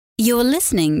You're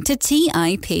listening to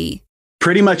TIP.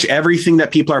 Pretty much everything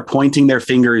that people are pointing their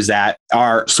fingers at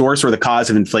are source or the cause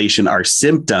of inflation are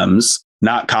symptoms,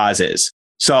 not causes.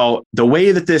 So the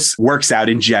way that this works out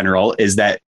in general is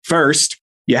that first,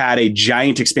 you had a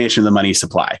giant expansion of the money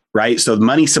supply, right? So the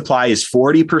money supply is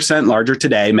 40% larger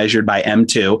today, measured by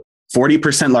M2,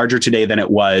 40% larger today than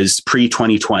it was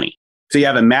pre-2020. So you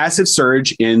have a massive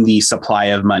surge in the supply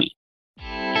of money.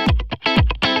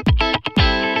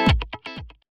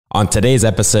 On today's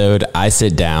episode, I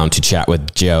sit down to chat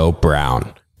with Joe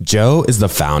Brown. Joe is the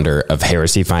founder of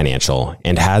Heresy Financial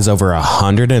and has over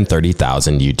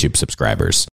 130,000 YouTube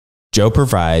subscribers. Joe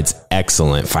provides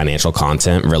excellent financial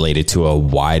content related to a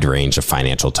wide range of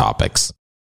financial topics.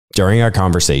 During our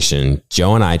conversation,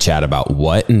 Joe and I chat about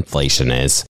what inflation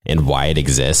is and why it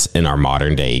exists in our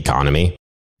modern day economy,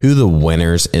 who the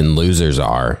winners and losers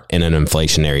are in an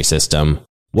inflationary system,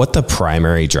 what the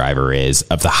primary driver is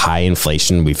of the high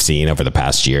inflation we've seen over the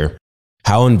past year,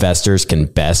 how investors can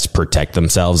best protect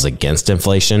themselves against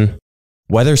inflation,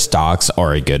 whether stocks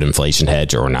are a good inflation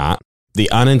hedge or not, the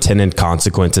unintended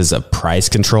consequences of price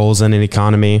controls in an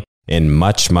economy, and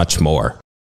much, much more.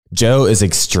 Joe is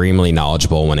extremely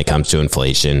knowledgeable when it comes to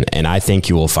inflation, and I think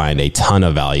you will find a ton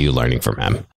of value learning from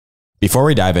him. Before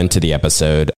we dive into the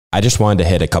episode, I just wanted to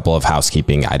hit a couple of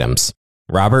housekeeping items.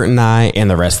 Robert and I and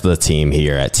the rest of the team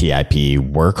here at TIP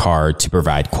work hard to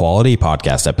provide quality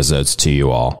podcast episodes to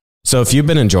you all. So if you've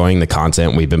been enjoying the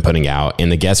content we've been putting out and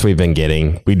the guests we've been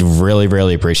getting, we'd really,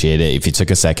 really appreciate it if you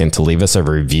took a second to leave us a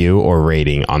review or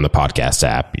rating on the podcast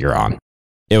app you're on.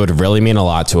 It would really mean a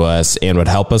lot to us and would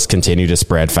help us continue to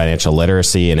spread financial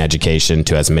literacy and education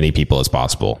to as many people as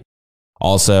possible.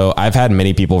 Also, I've had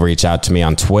many people reach out to me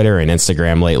on Twitter and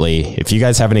Instagram lately. If you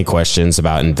guys have any questions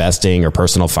about investing or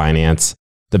personal finance,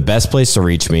 the best place to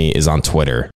reach me is on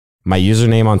Twitter. My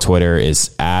username on Twitter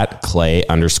is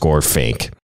 @Clay_Fink.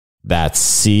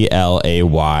 That's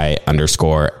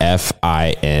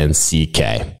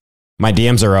CLAY_FINCK. My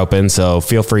DMs are open, so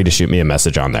feel free to shoot me a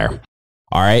message on there.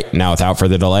 All right, now without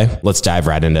further delay, let's dive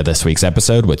right into this week's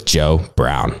episode with Joe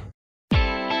Brown.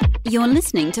 You're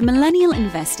listening to Millennial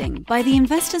Investing by the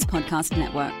Investors Podcast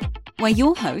Network, where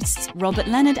your hosts, Robert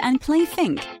Leonard and Clay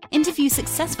Fink, interview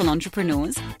successful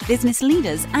entrepreneurs, business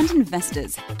leaders, and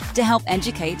investors to help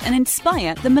educate and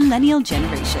inspire the millennial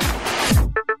generation.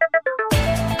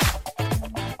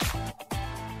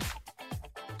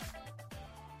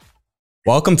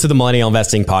 Welcome to the Millennial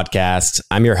Investing Podcast.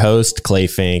 I'm your host, Clay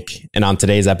Fink, and on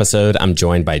today's episode, I'm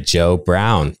joined by Joe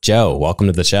Brown. Joe, welcome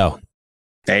to the show.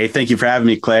 Hey, thank you for having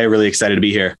me, Clay. Really excited to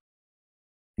be here.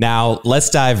 Now,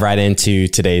 let's dive right into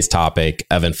today's topic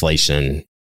of inflation.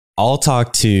 I'll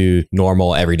talk to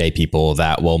normal, everyday people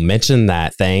that will mention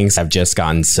that things have just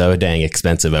gotten so dang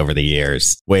expensive over the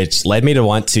years, which led me to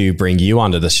want to bring you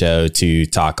onto the show to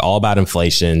talk all about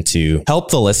inflation to help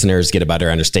the listeners get a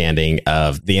better understanding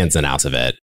of the ins and outs of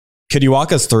it. Could you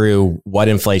walk us through what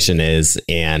inflation is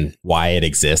and why it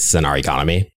exists in our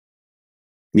economy?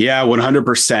 Yeah,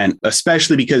 100%,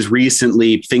 especially because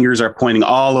recently fingers are pointing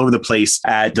all over the place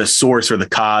at the source or the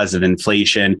cause of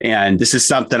inflation. And this is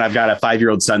something I've got a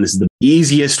 5-year-old son. This is the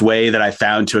easiest way that I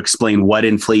found to explain what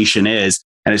inflation is.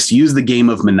 And it's to use the game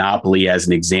of Monopoly as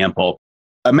an example.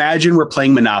 Imagine we're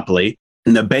playing Monopoly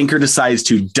and the banker decides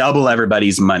to double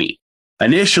everybody's money.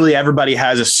 Initially, everybody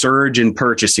has a surge in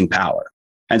purchasing power.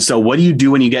 And so what do you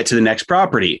do when you get to the next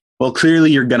property? Well,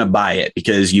 clearly you're going to buy it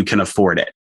because you can afford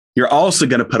it. You're also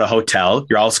going to put a hotel.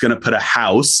 You're also going to put a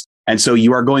house. And so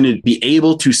you are going to be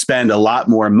able to spend a lot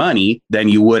more money than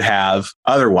you would have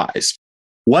otherwise.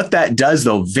 What that does,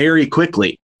 though, very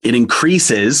quickly, it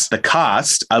increases the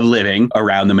cost of living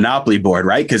around the Monopoly board,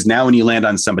 right? Because now when you land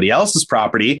on somebody else's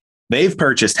property, they've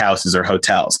purchased houses or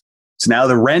hotels. So now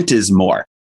the rent is more.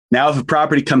 Now, if a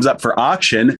property comes up for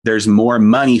auction, there's more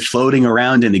money floating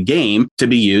around in the game to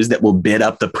be used that will bid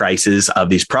up the prices of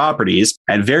these properties.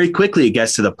 And very quickly, it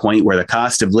gets to the point where the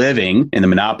cost of living in the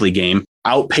Monopoly game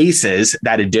outpaces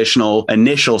that additional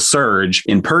initial surge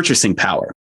in purchasing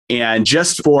power. And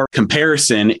just for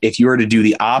comparison, if you were to do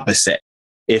the opposite,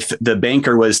 if the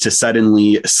banker was to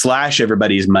suddenly slash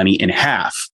everybody's money in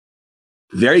half,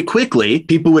 very quickly,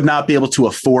 people would not be able to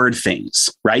afford things,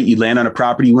 right? You land on a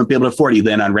property, you wouldn't be able to afford it. You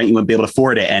land on rent, you wouldn't be able to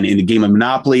afford it. And in the game of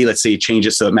Monopoly, let's say you change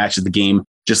it so it matches the game,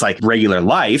 just like regular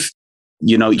life,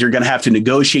 you're going to have to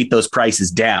negotiate those prices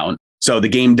down. So the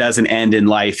game doesn't end in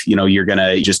life. You're going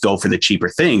to just go for the cheaper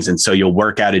things. And so you'll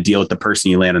work out a deal with the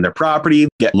person you land on their property,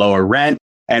 get lower rent.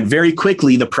 And very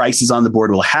quickly, the prices on the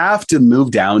board will have to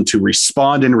move down to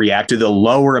respond and react to the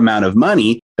lower amount of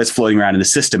money that's floating around in the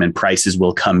system, and prices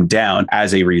will come down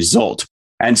as a result.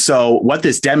 And so what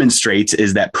this demonstrates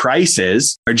is that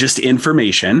prices are just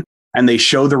information, and they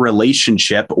show the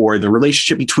relationship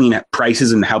between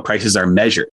prices and how prices are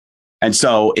measured. And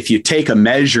so if you take a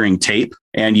measuring tape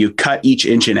and you cut each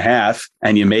inch in half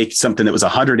and you make something that was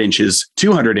 100 inches,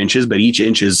 200 inches, but each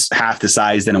inch is half the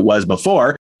size than it was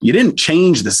before, you didn't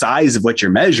change the size of what you're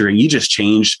measuring. You just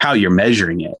changed how you're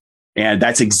measuring it. And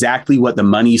that's exactly what the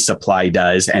money supply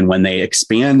does. And when they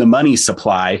expand the money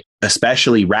supply,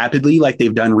 especially rapidly, like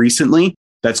they've done recently,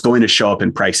 that's going to show up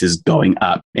in prices going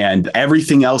up. And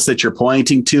everything else that you're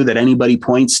pointing to, that anybody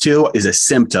points to, is a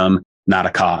symptom, not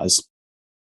a cause.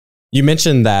 You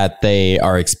mentioned that they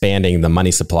are expanding the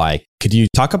money supply. Could you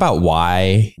talk about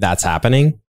why that's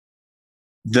happening?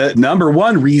 The number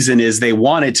one reason is they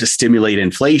wanted to stimulate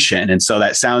inflation. And so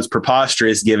that sounds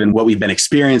preposterous given what we've been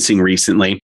experiencing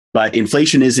recently. But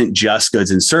inflation isn't just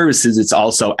goods and services, it's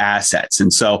also assets.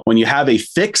 And so when you have a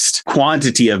fixed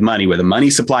quantity of money where the money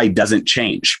supply doesn't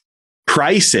change,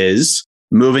 prices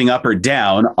moving up or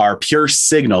down are pure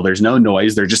signal. There's no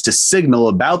noise. They're just a signal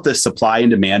about the supply and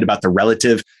demand, about the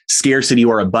relative scarcity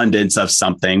or abundance of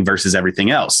something versus everything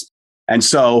else. And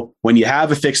so when you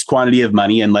have a fixed quantity of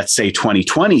money and let's say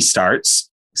 2020 starts,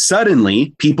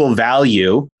 suddenly people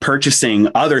value purchasing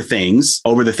other things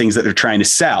over the things that they're trying to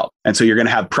sell. And so you're going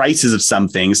to have prices of some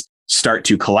things start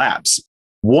to collapse.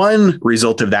 One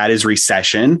result of that is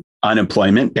recession,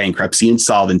 unemployment, bankruptcy,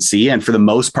 insolvency. And for the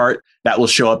most part, that will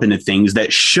show up into things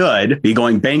that should be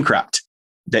going bankrupt,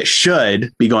 that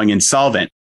should be going insolvent.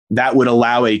 That would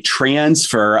allow a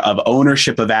transfer of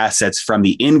ownership of assets from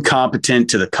the incompetent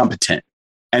to the competent.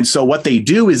 And so what they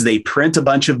do is they print a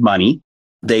bunch of money.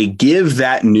 They give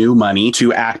that new money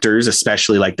to actors,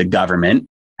 especially like the government.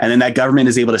 And then that government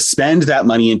is able to spend that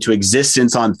money into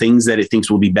existence on things that it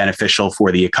thinks will be beneficial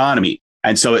for the economy.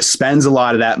 And so it spends a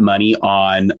lot of that money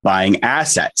on buying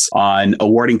assets, on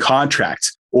awarding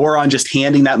contracts, or on just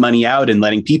handing that money out and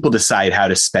letting people decide how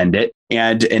to spend it.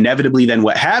 And inevitably, then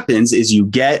what happens is you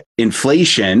get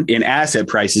inflation in asset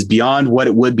prices beyond what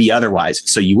it would be otherwise.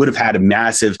 So you would have had a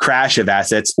massive crash of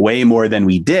assets, way more than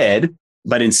we did.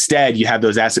 But instead, you have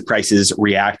those asset prices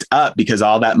react up because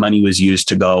all that money was used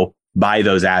to go buy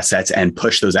those assets and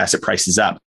push those asset prices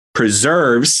up.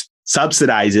 Preserves,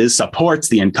 subsidizes, supports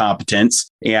the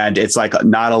incompetence. And it's like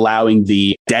not allowing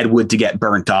the dead wood to get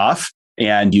burnt off.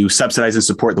 And you subsidize and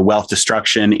support the wealth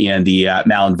destruction and the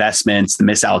malinvestments, the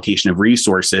misallocation of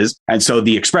resources. And so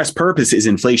the express purpose is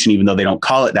inflation, even though they don't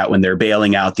call it that when they're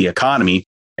bailing out the economy.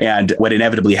 And what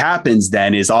inevitably happens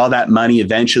then is all that money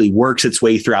eventually works its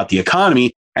way throughout the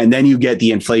economy. And then you get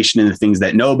the inflation in the things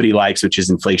that nobody likes, which is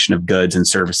inflation of goods and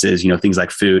services, things like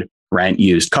food, rent,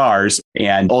 used cars.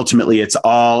 And ultimately, it's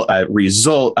all a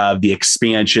result of the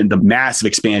expansion, the massive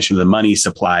expansion of the money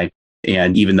supply.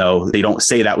 And even though they don't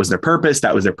say that was their purpose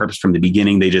from the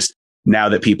beginning, they just, now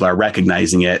that people are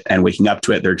recognizing it and waking up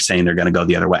to it, they're saying they're going to go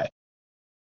the other way.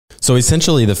 So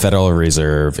essentially, the Federal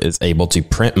Reserve is able to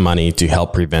print money to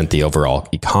help prevent the overall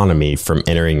economy from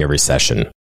entering a recession.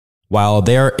 While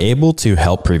they are able to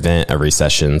help prevent a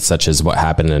recession, such as what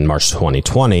happened in March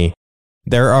 2020,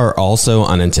 there are also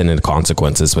unintended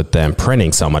consequences with them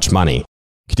printing so much money.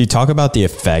 Could you talk about the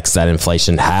effects that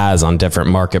inflation has on different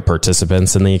market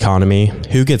participants in the economy?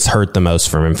 Who gets hurt the most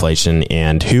from inflation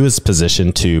and who is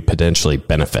positioned to potentially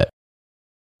benefit?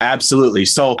 Absolutely.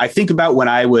 So I think about when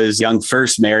I was young,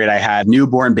 first married, I had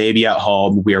newborn baby at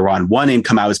home. We were on one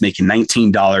income. I was making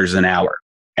 $19 an hour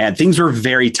and things were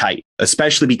very tight,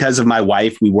 especially because of my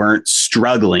wife. We weren't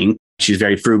struggling. She's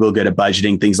very frugal, good at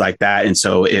budgeting, things like that. And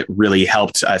so it really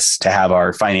helped us to have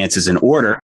our finances in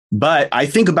order. But I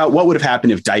think about what would have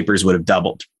happened if diapers would have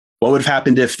doubled. What would have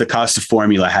happened if the cost of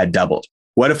formula had doubled?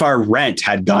 What if our rent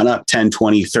had gone up 10,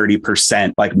 20,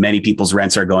 30%, like many people's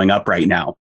rents are going up right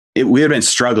now? We would have been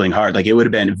struggling hard. Like it would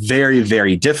have been very,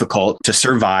 very difficult to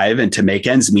survive and to make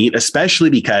ends meet, especially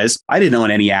because I didn't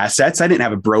own any assets. I didn't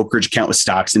have a brokerage account with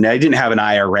stocks in it. I didn't have an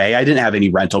IRA. I didn't have any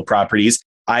rental properties.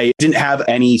 I didn't have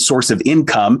any source of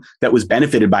income that was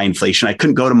benefited by inflation. I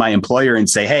couldn't go to my employer and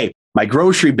say, hey, my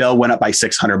grocery bill went up by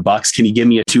 $600. Can you give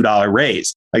me a $2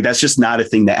 raise? Like that's just not a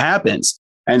thing that happens.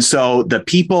 And so the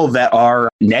people that are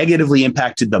negatively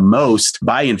impacted the most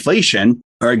by inflation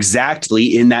are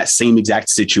exactly in that same exact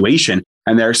situation.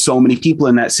 And there are so many people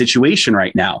in that situation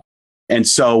right now. And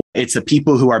so it's the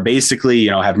people who are basically,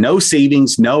 have no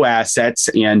savings, no assets,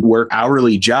 and work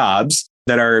hourly jobs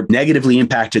that are negatively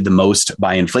impacted the most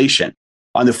by inflation.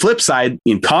 On the flip side,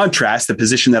 in contrast, the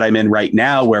position that I'm in right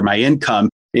now, where my income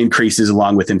increases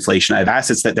along with inflation, I have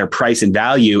assets that their price and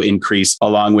value increase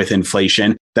along with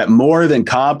inflation that more than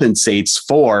compensates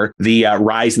for the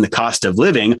rise in the cost of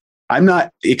living. I'm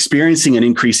not experiencing an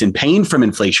increase in pain from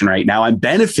inflation right now. I'm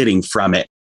benefiting from it.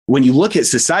 When you look at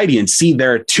society and see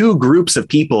there are two groups of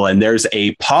people and there's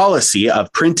a policy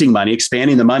of printing money,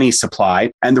 expanding the money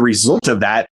supply, and the result of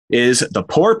that is the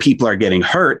poor people are getting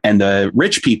hurt and the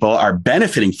rich people are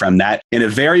benefiting from that in a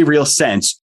very real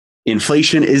sense.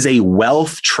 Inflation is a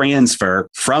wealth transfer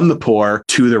from the poor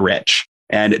to the rich.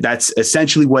 And that's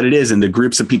essentially what it is. And the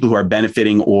groups of people who are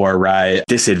benefiting or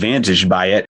disadvantaged by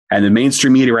it. And the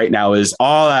mainstream media right now is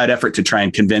all out effort to try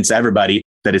and convince everybody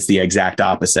that it's the exact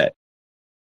opposite.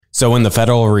 So when the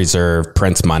Federal Reserve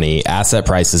prints money, asset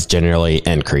prices generally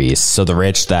increase. So the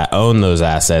rich that own those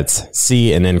assets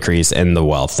see an increase in the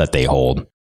wealth that they hold.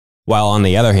 While on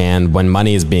the other hand, when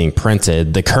money is being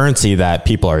printed, the currency that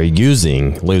people are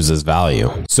using loses value.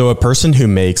 So a person who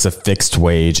makes a fixed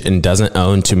wage and doesn't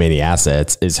own too many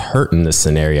assets is hurt in this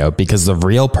scenario because the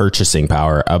real purchasing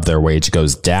power of their wage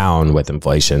goes down with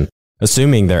inflation,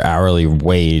 assuming their hourly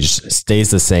wage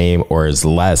stays the same or is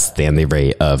less than the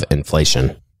rate of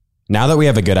inflation. Now that we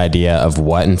have a good idea of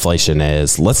what inflation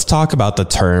is, let's talk about the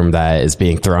term that is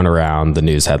being thrown around the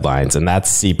news headlines, and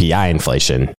that's CPI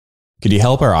inflation. Could you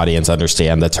help our audience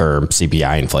understand the term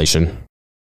CPI inflation?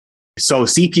 So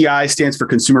CPI stands for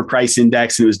Consumer Price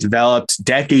Index, and it was developed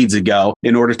decades ago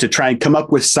in order to try and come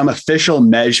up with some official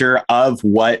measure of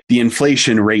what the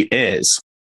inflation rate is.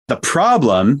 The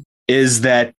problem is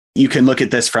that you can look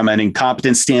at this from an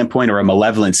incompetence standpoint or a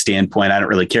malevolent standpoint. I don't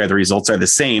really care. The results are the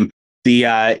same.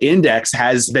 The index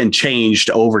has been changed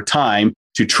over time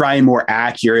to try and more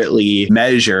accurately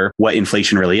measure what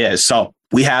inflation really is. So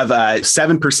we have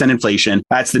 7% inflation.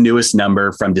 That's the newest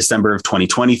number from December of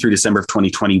 2020 through December of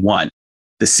 2021.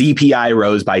 The CPI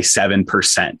rose by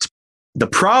 7%. The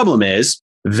problem is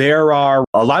there are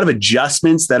a lot of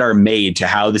adjustments that are made to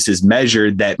how this is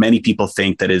measured that many people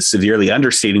think that is severely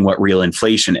understating what real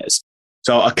inflation is.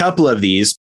 So a couple of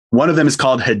these, one of them is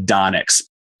called hedonics.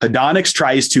 Hedonics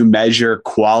tries to measure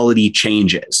quality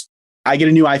changes. I get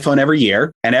a new iPhone every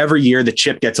year, and every year the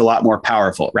chip gets a lot more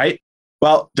powerful, right?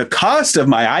 Well, the cost of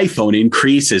my iPhone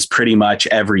increases pretty much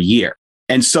every year.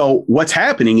 And so what's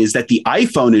happening is that the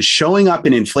iPhone is showing up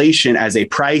in inflation as a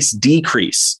price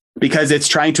decrease because it's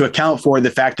trying to account for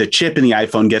the fact that chip in the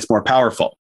iPhone gets more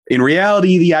powerful. In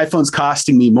reality, the iPhone's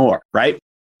costing me more, right?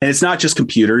 And it's not just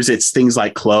computers, it's things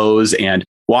like clothes and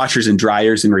washers and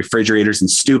dryers and refrigerators and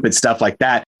stupid stuff like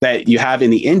that you have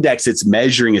in the index. It's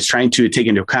measuring, it's trying to take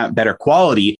into account better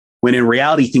quality when in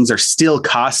reality, things are still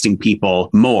costing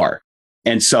people more.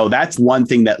 And so that's one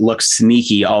thing that looks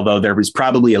sneaky, although there was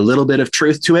probably a little bit of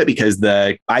truth to it because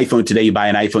the iPhone today, you buy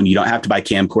an iPhone, you don't have to buy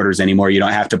camcorders anymore. You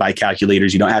don't have to buy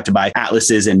calculators. You don't have to buy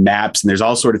atlases and maps. And there's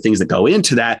all sort of things that go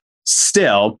into that.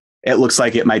 Still, it looks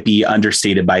like it might be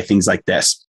understated by things like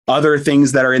this. Other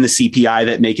things that are in the CPI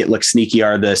that make it look sneaky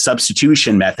are the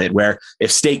substitution method, where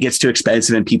if steak gets too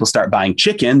expensive and people start buying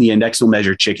chicken, the index will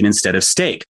measure chicken instead of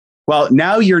steak. Well,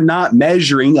 now you're not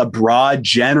measuring a broad,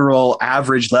 general,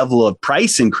 average level of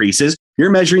price increases.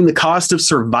 You're measuring the cost of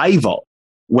survival.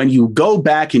 When you go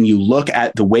back and you look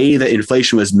at the way that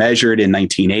inflation was measured in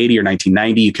 1980 or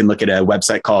 1990, you can look at a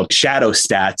website called Shadow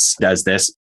Stats does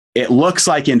this. It looks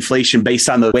like inflation based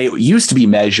on the way it used to be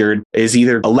measured is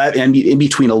either 11 in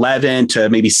between 11 to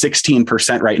maybe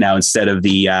 16% right now instead of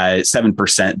the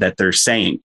 7% that they're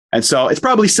saying. And so it's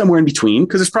probably somewhere in between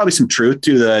because there's probably some truth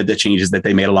to the changes that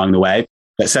they made along the way.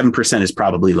 But 7% is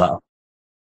probably low.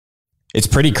 It's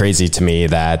pretty crazy to me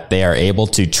that they are able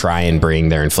to try and bring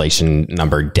their inflation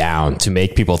number down to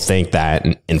make people think that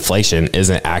inflation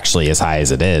isn't actually as high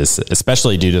as it is,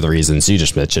 especially due to the reasons you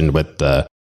just mentioned with the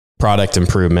product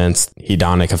improvements,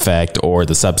 hedonic effect, or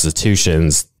the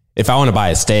substitutions. If I want to buy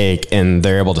a steak and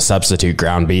they're able to substitute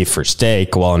ground beef for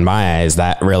steak, well, in my eyes,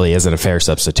 that really isn't a fair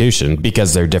substitution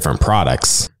because they're different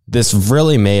products. This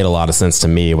really made a lot of sense to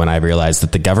me when I realized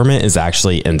that the government is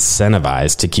actually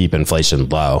incentivized to keep inflation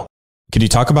low. Could you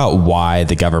talk about why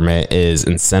the government is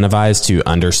incentivized to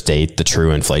understate the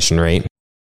true inflation rate?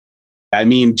 I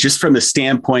mean, just from the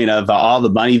standpoint of all the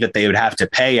money that they would have to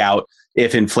pay out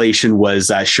if inflation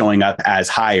was showing up as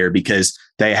higher, because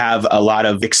they have a lot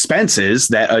of expenses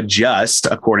that adjust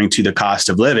according to the cost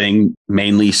of living,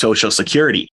 mainly Social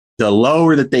Security. The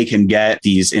lower that they can get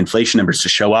these inflation numbers to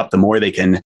show up, the more they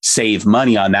can save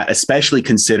money on that, especially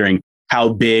considering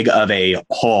how big of a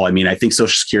hole. I mean, I think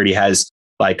Social Security has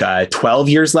like 12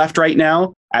 years left right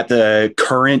now. At the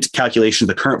current calculation,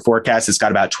 the current forecast, it's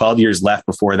got about 12 years left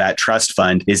before that trust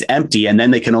fund is empty. And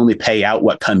then they can only pay out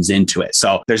what comes into it.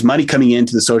 So there's money coming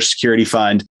into the Social Security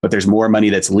fund, but there's more money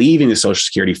that's leaving the Social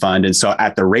Security fund. And so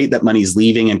at the rate that money's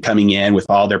leaving and coming in with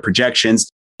all their projections,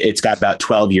 it's got about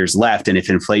 12 years left. And if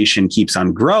inflation keeps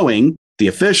on growing, the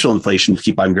official inflation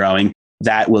keep on growing,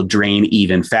 that will drain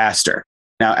even faster.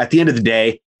 Now, at the end of the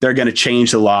day, they're going to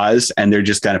change the laws and they're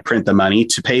just going to print the money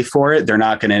to pay for it. They're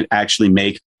not going to actually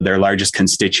make their largest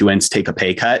constituents take a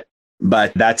pay cut.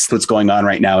 But that's what's going on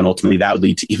right now. And ultimately, that would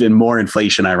lead to even more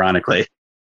inflation, ironically.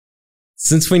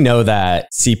 Since we know that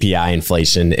CPI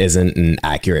inflation isn't an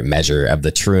accurate measure of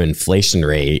the true inflation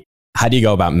rate, how do you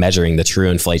go about measuring the true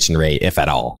inflation rate, if at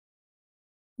all?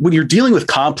 When you're dealing with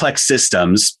complex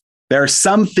systems, there are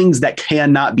some things that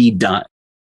cannot be done.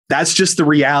 That's just the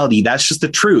reality. That's just the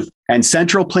truth. And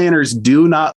central planners do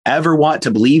not ever want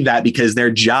to believe that because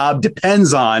their job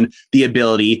depends on the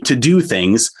ability to do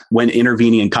things when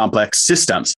intervening in complex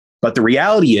systems. But the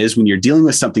reality is when you're dealing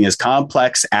with something as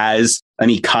complex as an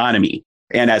economy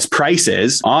and as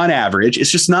prices on average,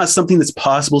 it's just not something that's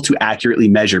possible to accurately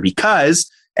measure because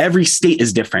every state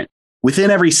is different. Within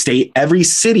every state, every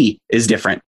city is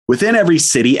different. Within every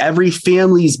city, every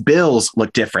family's bills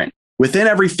look different. Within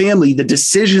every family, the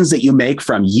decisions that you make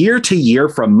from year to year,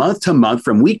 from month to month,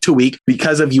 from week to week,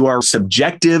 because of your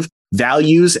subjective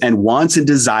values and wants and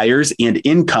desires and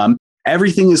income,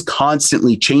 everything is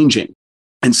constantly changing.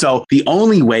 And so the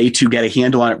only way to get a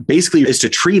handle on it basically is to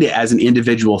treat it as an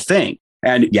individual thing.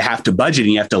 And you have to budget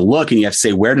and you have to look and you have to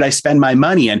say, where did I spend my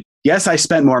money? And yes, I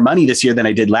spent more money this year than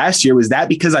I did last year. Was that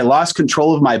because I lost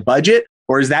control of my budget?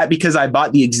 Or is that because I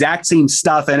bought the exact same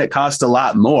stuff and it cost a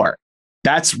lot more?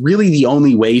 That's really the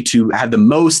only way to have the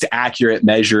most accurate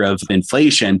measure of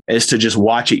inflation is to just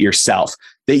watch it yourself.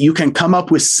 That you can come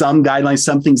up with some guidelines,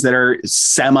 some things that are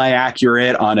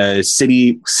semi-accurate on a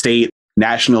city, state,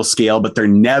 national scale, but they're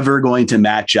never going to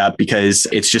match up because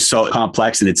it's just so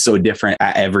complex and it's so different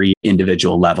at every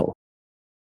individual level.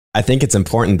 I think it's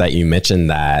important that you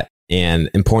mentioned that and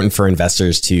important for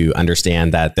investors to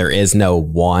understand that there is no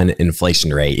one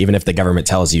inflation rate. Even if the government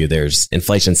tells you there's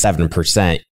inflation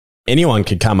 7%, anyone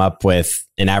could come up with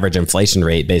an average inflation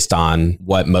rate based on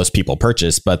what most people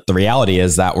purchase. But the reality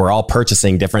is that we're all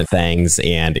purchasing different things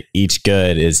and each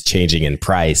good is changing in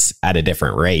price at a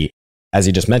different rate. As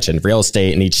you just mentioned, real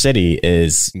estate in each city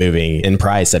is moving in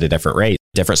price at a different rate.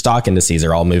 Different stock indices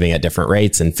are all moving at different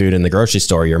rates, and food in the grocery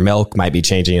store, your milk might be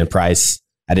changing in price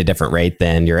at a different rate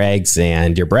than your eggs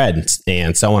and your bread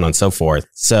and so on and so forth.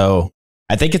 So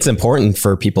I think it's important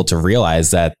for people to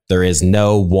realize that there is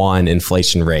no one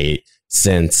inflation rate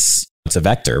since it's a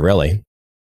vector, really.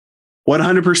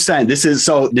 100%.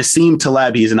 Nassim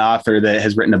Taleb, he's an author that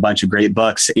has written a bunch of great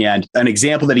books. And an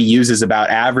example that he uses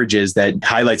about averages that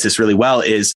highlights this really well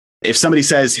is if somebody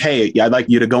says, hey, I'd like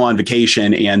you to go on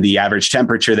vacation and the average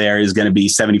temperature there is going to be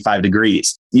 75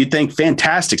 degrees. You'd think,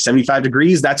 fantastic, 75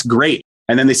 degrees, that's great.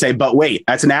 And then they say, but wait,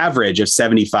 that's an average of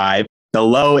 75. The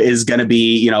low is going to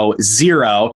be,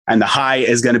 0 and the high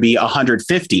is going to be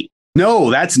 150. No,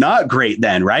 that's not great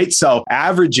then, right? So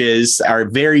averages are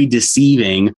very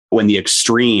deceiving when the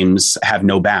extremes have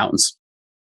no bounds.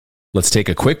 Let's take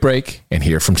a quick break and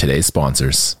hear from today's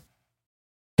sponsors.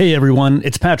 Hey everyone,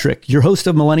 it's Patrick, your host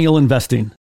of Millennial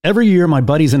Investing. Every year, my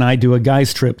buddies and I do a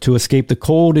guy's trip to escape the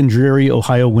cold and dreary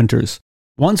Ohio winters.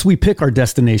 Once we pick our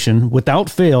destination, without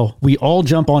fail, we all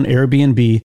jump on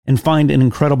Airbnb and find an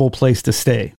incredible place to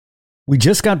stay. We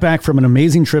just got back from an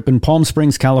amazing trip in Palm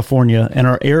Springs, California, and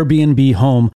our Airbnb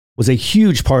home was a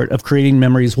huge part of creating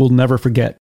memories we'll never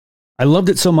forget. I loved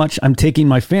it so much, I'm taking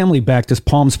my family back to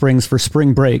Palm Springs for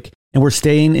spring break, and we're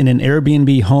staying in an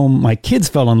Airbnb home my kids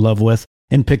fell in love with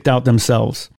and picked out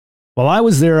themselves. While I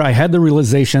was there, I had the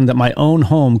realization that my own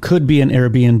home could be an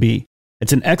Airbnb.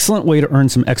 It's an excellent way to earn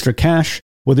some extra cash,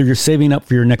 whether you're saving up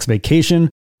for your next vacation,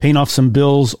 paying off some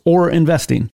bills, or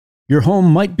investing. Your home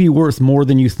might be worth more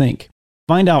than you think.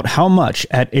 Find out how much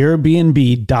at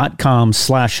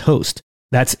airbnb.com/host.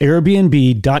 That's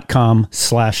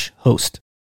airbnb.com/host.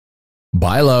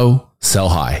 Buy low, sell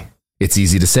high. It's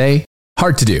easy to say,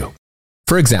 hard to do.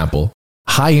 For example,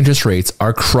 high interest rates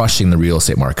are crushing the real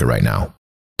estate market right now.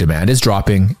 Demand is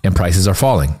dropping and prices are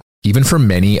falling, even for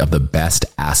many of the best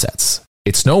assets.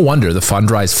 It's no wonder the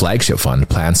Fundrise flagship fund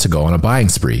plans to go on a buying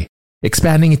spree,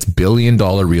 expanding its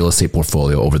billion-dollar real estate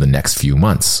portfolio over the next few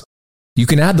months. You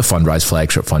can add the Fundrise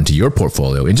flagship fund to your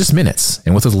portfolio in just minutes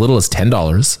and with as little as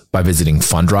 $10 by visiting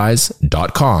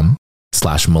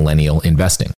fundrise.com/millennial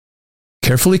investing.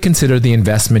 Carefully consider the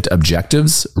investment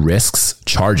objectives, risks,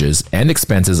 charges, and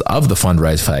expenses of the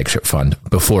Fundrise flagship fund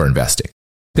before investing.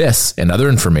 This and other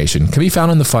information can be found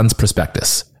in the fund's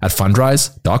prospectus at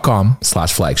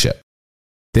fundrise.com/flagship.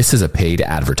 This is a paid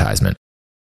advertisement.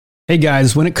 Hey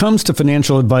guys, when it comes to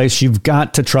financial advice, you've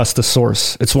got to trust the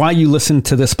source. It's why you listen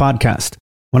to this podcast.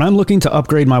 When I'm looking to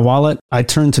upgrade my wallet, I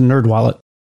turn to NerdWallet.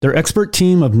 Their expert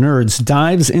team of nerds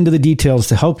dives into the details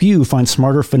to help you find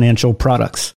smarter financial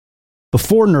products.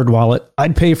 Before NerdWallet,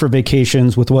 I'd pay for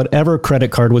vacations with whatever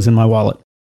credit card was in my wallet.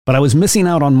 But I was missing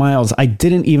out on miles I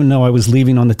didn't even know I was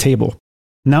leaving on the table.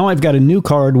 Now I've got a new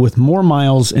card with more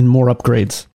miles and more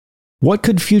upgrades. What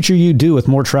could future you do with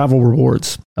more travel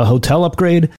rewards? A hotel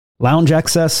upgrade, lounge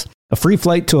access, a free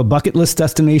flight to a bucket list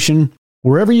destination?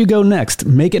 Wherever you go next,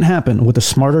 make it happen with a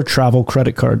smarter travel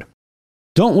credit card.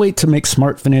 Don't wait to make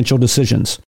smart financial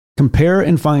decisions. Compare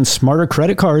and find smarter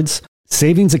credit cards,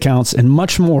 savings accounts, and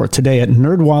much more today at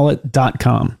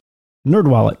nerdwallet.com.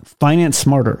 NerdWallet, finance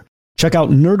smarter. Check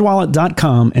out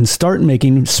nerdwallet.com and start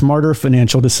making smarter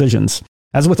financial decisions.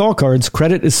 As with all cards,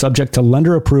 credit is subject to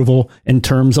lender approval and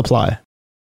terms apply.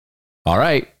 All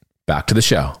right, back to the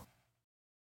show.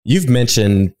 You've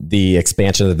mentioned the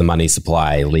expansion of the money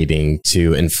supply leading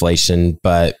to inflation,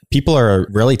 but people are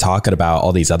really talking about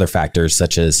all these other factors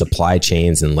such as supply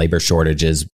chains and labor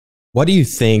shortages. What do you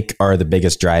think are the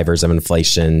biggest drivers of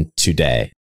inflation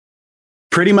today?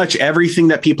 Pretty much everything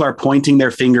that people are pointing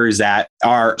their fingers at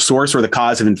are source or the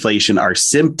cause of inflation are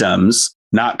symptoms,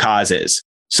 not causes.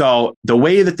 So the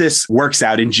way that this works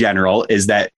out in general is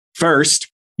that first,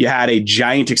 you had a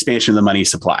giant expansion of the money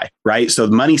supply, right? So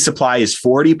the money supply is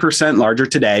 40% larger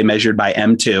today, measured by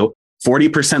M2,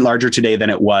 40% larger today than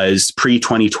it was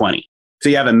pre-2020. So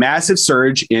you have a massive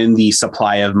surge in the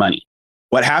supply of money.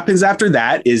 What happens after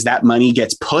that is that money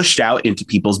gets pushed out into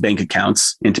people's bank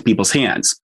accounts, into people's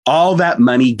hands. All that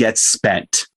money gets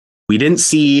spent. We didn't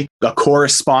see a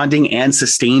corresponding and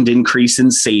sustained increase in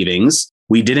savings.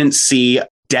 We didn't see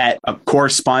debt, a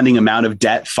corresponding amount of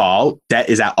debt fall. Debt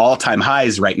is at all-time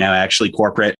highs right now, actually,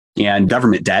 corporate and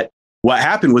government debt. What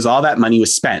happened was all that money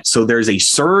was spent. So there's a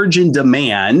surge in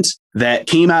demand that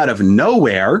came out of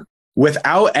nowhere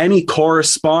without any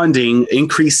corresponding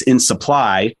increase in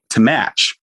supply to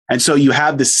match. And so you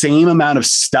have the same amount of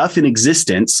stuff in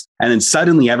existence, and then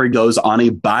suddenly everybody goes on a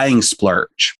buying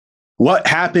splurge. What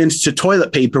happened to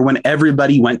toilet paper when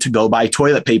everybody went to go buy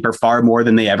toilet paper far more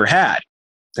than they ever had?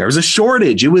 There was a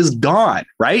shortage. It was gone,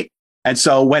 right? And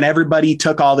so when everybody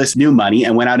took all this new money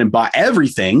and went out and bought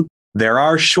everything, there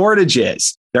are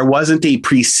shortages. There wasn't a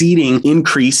preceding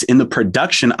increase in the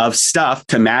production of stuff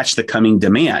to match the coming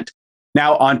demand.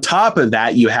 Now, on top of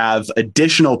that, you have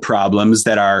additional problems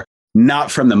that are not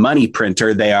from the money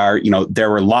printer. They are, there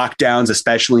were lockdowns,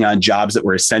 especially on jobs that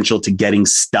were essential to getting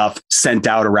stuff sent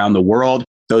out around the world.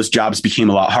 Those jobs became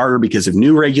a lot harder because of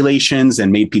new regulations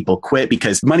and made people quit,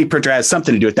 because money printer has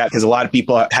something to do with that, because a lot of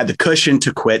people had the cushion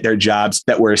to quit their jobs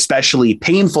that were especially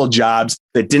painful jobs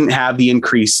that didn't have the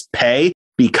increased pay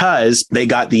because they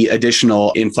got the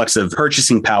additional influx of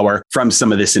purchasing power from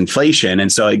some of this inflation.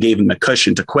 And so it gave them a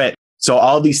cushion to quit. So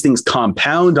all these things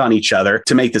compound on each other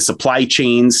to make the supply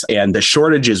chains and the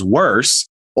shortages worse.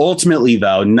 Ultimately,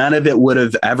 though, none of it would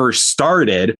have ever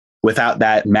started without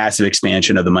that massive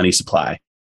expansion of the money supply.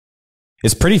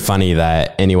 It's pretty funny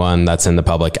that anyone that's in the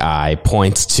public eye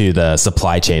points to the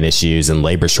supply chain issues and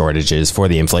labor shortages for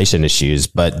the inflation issues,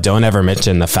 but don't ever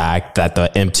mention the fact that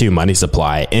the M2 money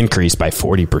supply increased by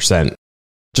 40%.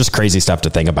 Just crazy stuff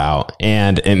to think about.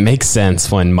 And it makes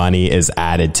sense when money is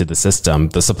added to the system,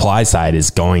 the supply side is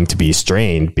going to be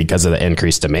strained because of the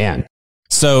increased demand.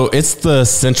 So it's the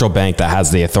central bank that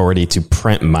has the authority to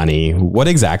print money. What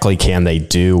exactly can they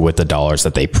do with the dollars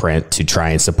that they print to try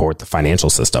and support the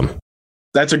financial system?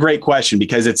 That's a great question,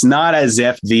 because it's not as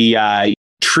if the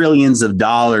trillions of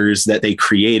dollars that they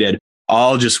created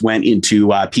all just went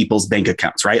into people's bank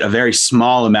accounts, right? A very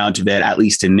small amount of it, at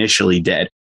least initially, did.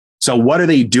 So what are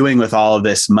they doing with all of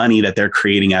this money that they're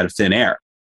creating out of thin air?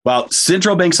 Well,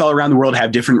 central banks all around the world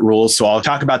have different rules. So I'll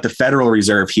talk about the Federal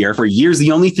Reserve here. For years,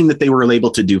 the only thing that they were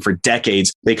able to do for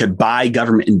decades, they could buy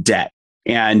government in debt.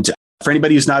 And for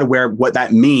anybody who's not aware, what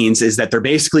that means is that they're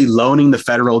basically loaning the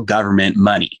federal government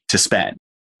money to spend.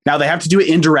 Now, they have to do it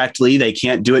indirectly. They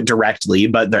can't do it directly,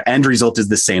 but the end result is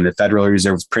the same. The Federal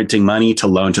Reserve is printing money to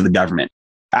loan to the government.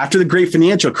 After the great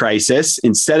financial crisis,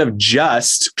 instead of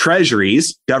just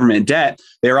treasuries, government debt,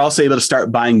 they were also able to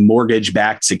start buying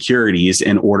mortgage-backed securities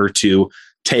in order to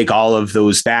take all of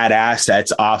those bad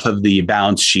assets off of the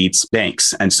balance sheets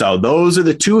banks. And so those are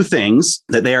the two things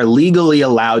that they are legally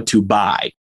allowed to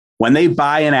buy. When they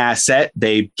buy an asset,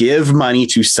 they give money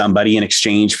to somebody in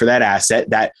exchange for that asset.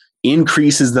 That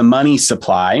increases the money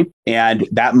supply, and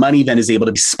that money then is able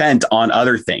to be spent on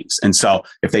other things. And so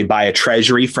if they buy a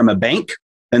treasury from a bank,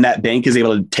 then that bank is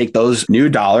able to take those new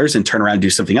dollars and turn around and do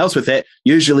something else with it.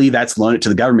 Usually that's loan it to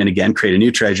the government again, create a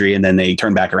new treasury, and then they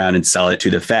turn back around and sell it to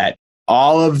the Fed.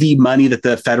 all of the money that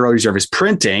the Federal Reserve is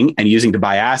printing and using to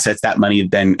buy assets, that money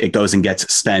then it goes and gets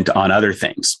spent on other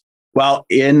things. Well,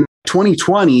 in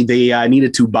 2020, they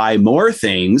needed to buy more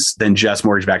things than just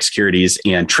mortgage-backed securities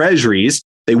and treasuries.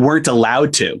 They weren't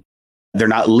allowed to. They're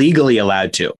not legally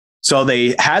allowed to. So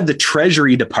they had the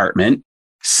Treasury Department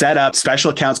set up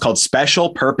special accounts called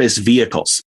special purpose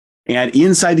vehicles. And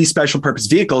inside these special purpose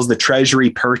vehicles, the Treasury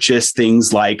purchased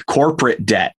things like corporate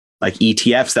debt, like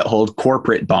ETFs that hold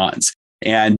corporate bonds.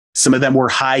 And some of them were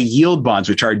high yield bonds,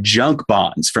 which are junk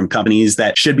bonds from companies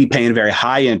that should be paying a very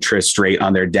high interest rate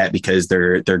on their debt because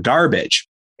they're garbage.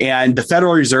 And the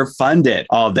Federal Reserve funded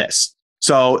all of this.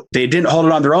 So they didn't hold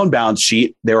it on their own balance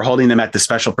sheet. They were holding them at the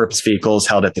special purpose vehicles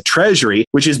held at the Treasury,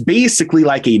 which is basically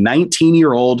like a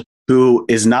 19-year-old who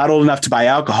is not old enough to buy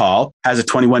alcohol, has a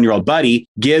 21-year-old buddy,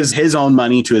 gives his own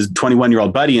money to his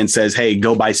 21-year-old buddy and says, hey,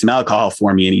 go buy some alcohol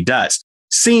for me. And he does.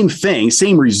 Same thing,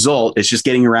 same result. It's just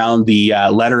getting around the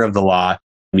letter of the law.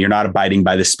 You're not abiding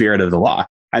by the spirit of the law.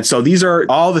 And so these are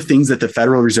all the things that the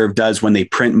Federal Reserve does when they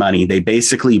print money. They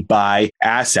basically buy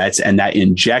assets and that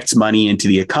injects money into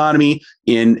the economy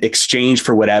in exchange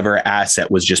for whatever asset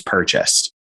was just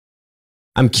purchased.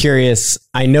 I'm curious.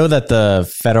 I know that the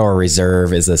Federal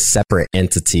Reserve is a separate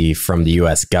entity from the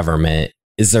U.S. government.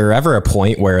 Is there ever a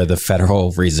point where the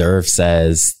Federal Reserve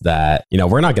says that,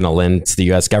 we're not going to lend to the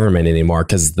U.S. government anymore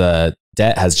because the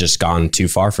debt has just gone too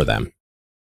far for them?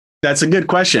 That's a good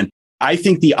question. I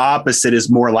think the opposite is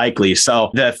more likely.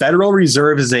 So the Federal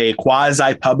Reserve is a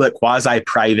quasi-public,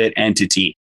 quasi-private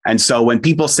entity. And so when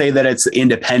people say that it's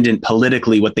independent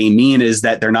politically, what they mean is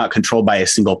that they're not controlled by a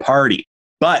single party,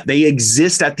 but they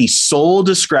exist at the sole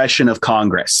discretion of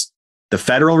Congress. The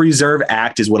Federal Reserve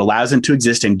Act is what allows them to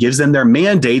exist and gives them their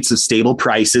mandates of stable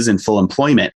prices and full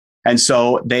employment. And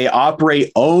so they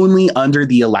operate only under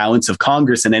the allowance of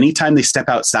Congress. And anytime they step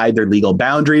outside their legal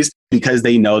boundaries, because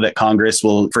they know that Congress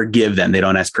will forgive them. They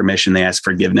don't ask permission, they ask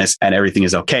forgiveness, and everything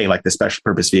is okay, like the special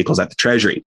purpose vehicles at the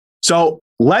Treasury. So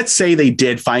let's say they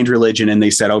did find religion and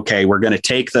they said, okay, we're going to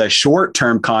take the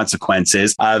short-term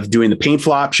consequences of doing the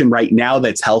painful option right now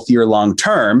that's healthier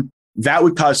long-term. That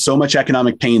would cause so much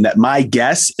economic pain that my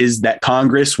guess is that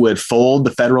Congress would fold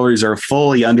the Federal Reserve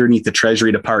fully underneath the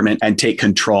Treasury Department and take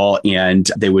control,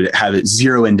 and they would have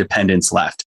zero independence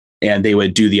left. And they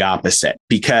would do the opposite,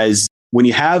 because when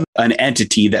you have an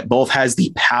entity that both has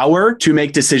the power to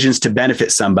make decisions to benefit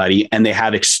somebody and they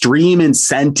have extreme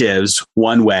incentives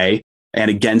one way and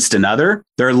against another,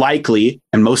 they're likely,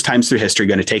 and most times through history,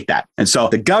 going to take that. And so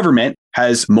the government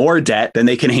has more debt than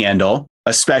they can handle,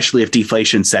 especially if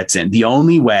deflation sets in. The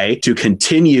only way to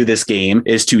continue this game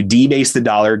is to debase the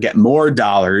dollar, get more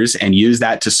dollars, and use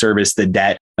that to service the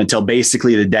debt until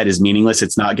basically the debt is meaningless.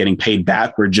 It's not getting paid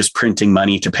back. We're just printing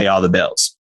money to pay all the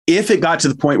bills. If it got to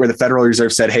the point where the Federal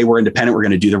Reserve said, hey, we're independent, we're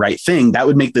going to do the right thing, that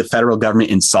would make the federal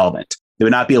government insolvent. They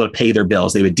would not be able to pay their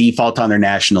bills. They would default on their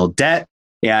national debt,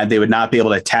 and they would not be able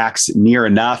to tax near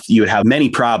enough. You would have many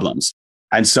problems.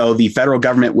 And so the federal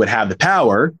government would have the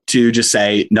power to just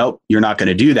say, nope, you're not going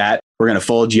to do that. We're going to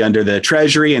fold you under the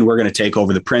Treasury and we're going to take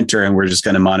over the printer and we're just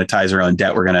going to monetize our own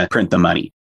debt. We're going to print the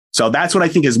money. So that's what I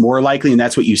think is more likely. And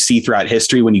that's what you see throughout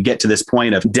history when you get to this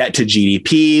point of debt to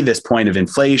GDP, this point of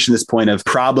inflation, this point of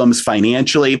problems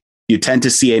financially. You tend to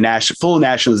see a full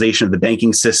nationalization of the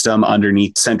banking system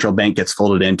underneath central bank gets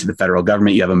folded into the federal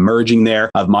government. You have a merging there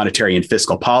of monetary and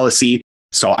fiscal policy.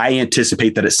 So I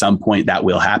anticipate that at some point that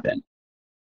will happen.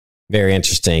 Very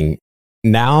interesting.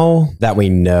 Now that we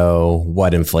know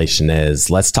what inflation is,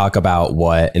 let's talk about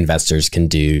what investors can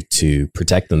do to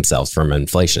protect themselves from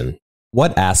inflation.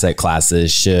 What asset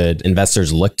classes should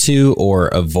investors look to or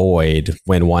avoid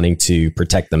when wanting to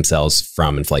protect themselves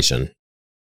from inflation?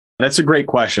 That's a great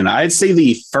question. I'd say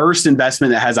the first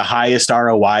investment that has a highest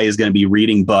ROI is going to be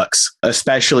reading books,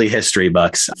 especially history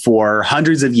books. For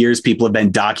hundreds of years, people have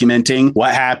been documenting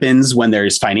what happens when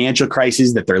there's financial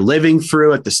crises that they're living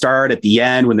through at the start, at the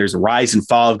end, when there's a rise and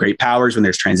fall of great powers, when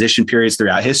there's transition periods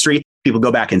throughout history. People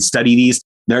go back and study these.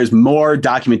 There's more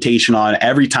documentation on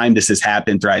every time this has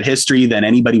happened throughout history than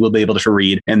anybody will be able to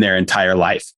read in their entire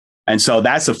life. And so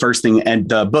that's the first thing. And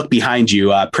the book behind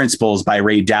you, Principles by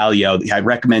Ray Dalio, I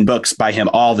recommend books by him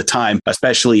all the time,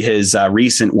 especially his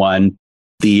recent one,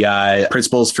 the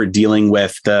Principles for Dealing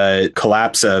with the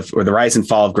Collapse of or the Rise and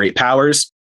Fall of Great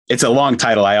Powers. It's a long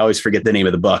title. I always forget the name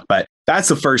of the book, but that's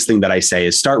the first thing that I say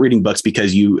is start reading books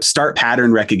because you start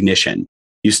pattern recognition.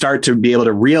 You start to be able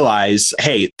to realize,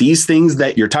 hey, these things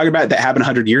that you're talking about that happened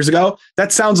 100 years ago,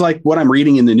 that sounds like what I'm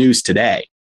reading in the news today.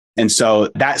 And so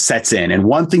that sets in. And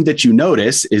one thing that you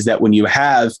notice is that when you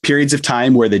have periods of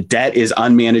time where the debt is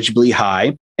unmanageably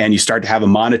high and you start to have a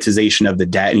monetization of the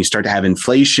debt and you start to have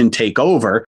inflation take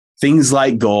over, things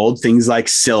like gold, things like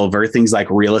silver, things like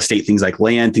real estate, things like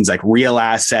land, things like real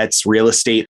assets, real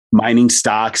estate, mining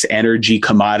stocks, energy,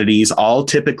 commodities, all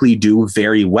typically do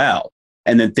very well.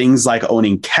 And then things like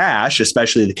owning cash,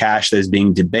 especially the cash that is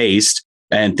being debased,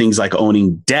 and things like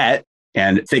owning debt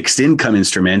and fixed income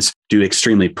instruments do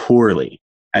extremely poorly.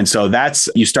 And so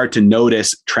you start to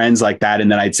notice trends like that.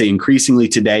 And then I'd say increasingly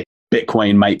today,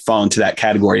 Bitcoin might fall into that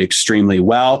category extremely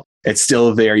well. It's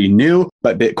still very new,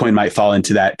 but Bitcoin might fall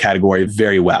into that category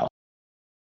very well.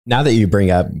 Now that you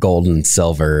bring up gold and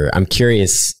silver, I'm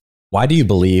curious, why do you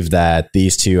believe that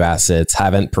these two assets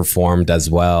haven't performed as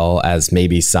well as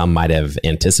maybe some might have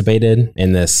anticipated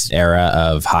in this era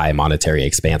of high monetary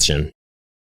expansion?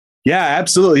 Yeah,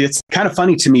 absolutely. It's kind of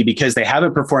funny to me because they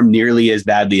haven't performed nearly as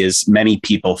badly as many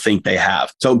people think they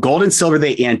have. So gold and silver,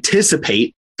 they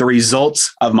anticipate the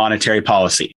results of monetary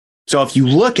policy. So if you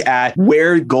look at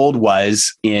where gold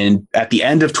was at the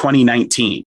end of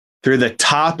 2019 through the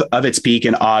top of its peak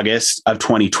in August of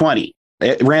 2020,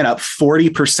 it ran up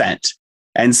 40%.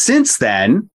 And since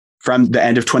then, from the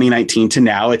end of 2019 to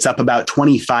now, it's up about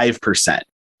 25%.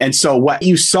 And so what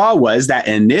you saw was that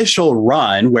initial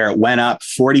run where it went up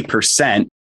 40%,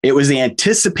 it was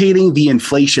anticipating the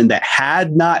inflation that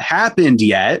had not happened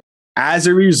yet as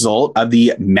a result of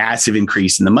the massive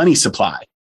increase in the money supply.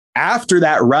 After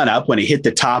that run up, when it hit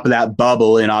the top of that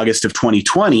bubble in August of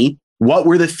 2020, what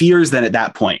were the fears then at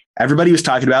that point? Everybody was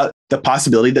talking about the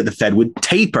possibility that the Fed would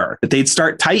taper, that they'd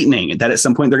start tightening, that at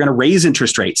some point they're going to raise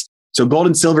interest rates. So gold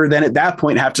and silver then at that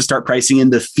point have to start pricing in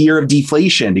the fear of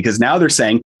deflation, because now they're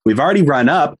saying we've already run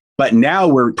up, but now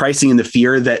we're pricing in the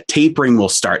fear that tapering will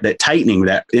start, that tightening,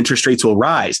 that interest rates will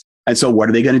rise. And so what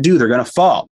are they going to do? They're going to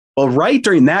fall. Well, right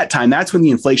during that time, that's when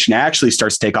the inflation actually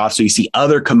starts to take off. So you see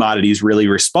other commodities really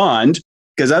respond,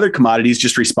 because other commodities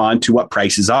just respond to what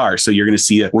prices are. So you're going to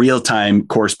see a real time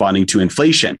corresponding to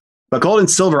inflation. But gold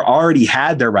and silver already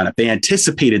had their run up. They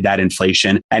anticipated that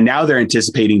inflation, and now they're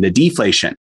anticipating the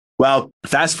deflation. Well,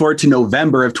 fast forward to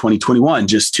November of 2021,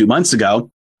 just 2 months ago,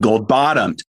 gold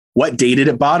bottomed. What day did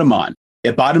it bottom on?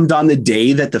 It bottomed on the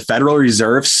day that the Federal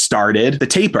Reserve started the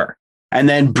taper. And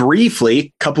then briefly,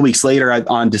 a couple weeks later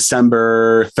on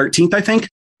December 13th, I think,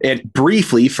 it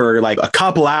briefly for like a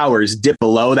couple hours dipped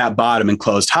below that bottom and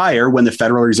closed higher when the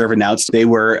Federal Reserve announced they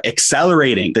were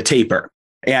accelerating the taper.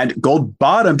 And gold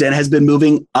bottomed and has been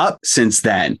moving up since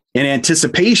then in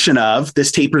anticipation of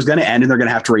this taper is going to end and they're going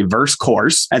to have to reverse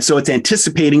course. And so it's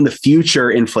anticipating the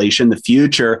future inflation, the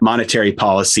future monetary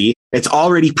policy. It's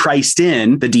already priced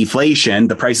in the deflation,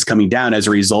 the price is coming down as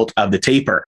a result of the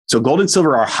taper. So gold and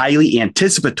silver are highly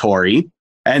anticipatory.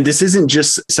 And this isn't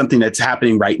just something that's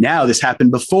happening right now. This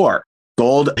happened before.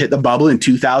 Gold hit the bubble in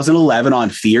 2011 on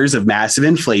fears of massive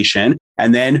inflation.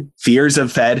 And then fears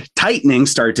of Fed tightening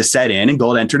started to set in and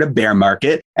gold entered a bear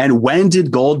market. And when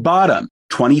did gold bottom?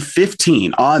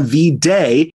 2015, on the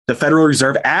day the Federal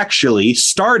Reserve actually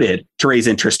started to raise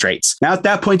interest rates. Now, at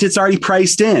that point, it's already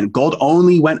priced in. Gold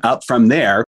only went up from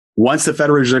there. Once the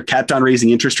Federal Reserve kept on raising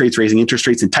interest rates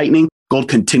and tightening, gold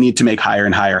continued to make higher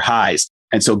and higher highs.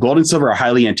 And so gold and silver are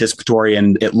highly anticipatory,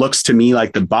 and it looks to me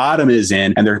like the bottom is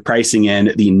in and they're pricing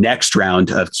in the next round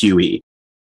of QE.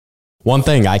 One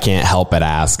thing I can't help but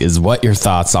ask is what your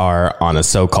thoughts are on a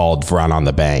so-called run on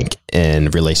the bank in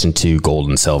relation to gold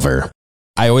and silver.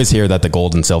 I always hear that the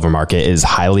gold and silver market is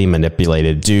highly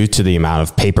manipulated due to the amount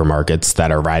of paper markets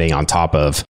that are riding on top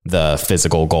of the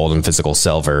physical gold and physical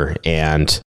silver.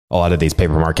 And a lot of these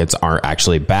paper markets aren't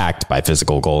actually backed by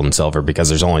physical gold and silver because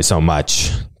there's only so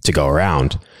much to go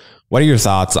around. What are your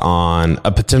thoughts on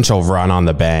a potential run on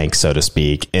the bank, so to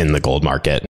speak, in the gold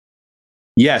market?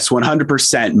 Yes,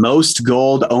 100%. Most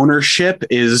gold ownership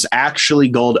is actually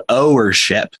gold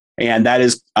owership. And that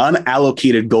is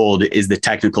unallocated gold is the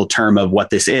technical term of what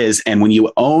this is. And when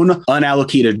you own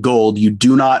unallocated gold, you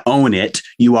do not own it.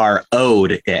 You are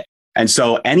owed it. And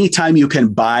so anytime you can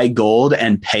buy gold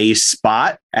and pay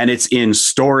spot and it's in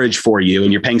storage for you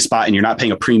and you're paying spot and you're not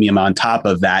paying a premium on top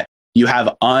of that, you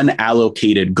have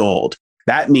unallocated gold.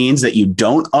 That means that you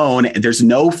don't own, there's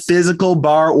no physical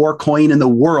bar or coin in the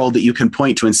world that you can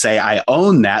point to and say, I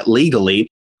own that legally.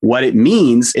 What it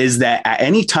means is that at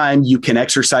any time you can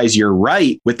exercise your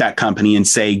right with that company and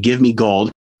say, give me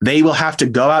gold, they will have to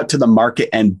go out to the market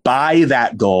and buy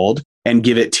that gold and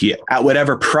give it to you at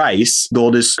whatever price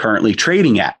gold is currently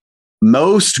trading at.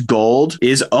 Most gold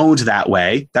is owned that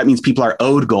way. That means people are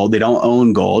owed gold. They don't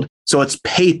own gold. So it's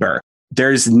paper.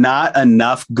 There's not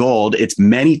enough gold. It's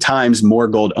many times more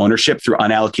gold ownership through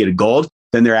unallocated gold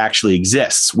than there actually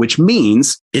exists, which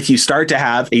means if you start to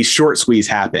have a short squeeze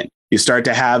happen, You start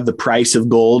to have the price of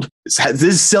gold. This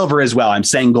is silver as well. I'm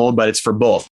saying gold, but it's for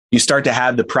both. You start to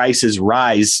have the prices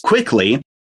rise quickly.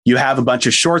 You have a bunch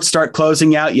of shorts start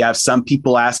closing out. You have some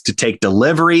people ask to take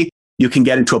delivery. You can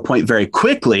get into a point very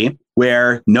quickly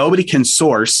where nobody can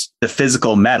source the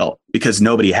physical metal because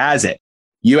nobody has it.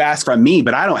 You ask from me,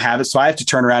 but I don't have it. So I have to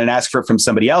turn around and ask for it from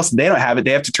somebody else. They don't have it.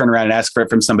 They have to turn around and ask for it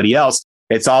from somebody else.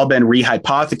 It's all been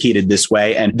rehypothecated this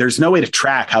way. And there's no way to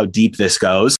track how deep this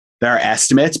goes. There are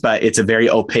estimates, but it's a very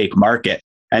opaque market.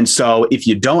 And so if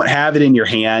you don't have it in your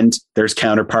hand, there's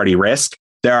counterparty risk.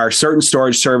 There are certain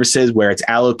storage services where it's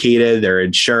allocated, they're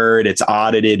insured, it's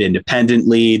audited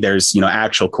independently. There's,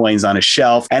 actual coins on a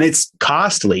shelf, and it's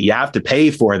costly. You have to pay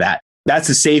for that. That's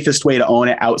the safest way to own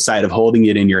it outside of holding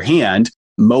it in your hand.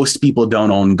 Most people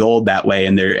don't own gold that way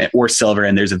or silver.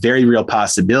 And there's a very real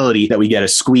possibility that we get a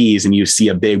squeeze and you see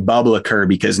a big bubble occur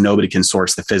because nobody can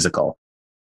source the physical.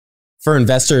 For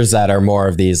investors that are more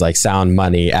of these like sound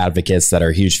money advocates that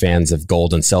are huge fans of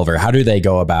gold and silver, how do they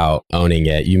go about owning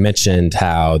it? You mentioned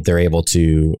how they're able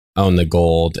to own the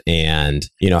gold and,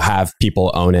 have people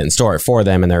own it and store it for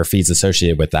them, and there are fees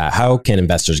associated with that. How can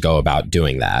investors go about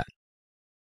doing that?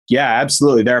 Yeah,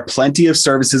 absolutely. There are plenty of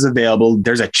services available.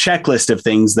 There's a checklist of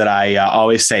things that I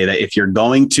always say that if you're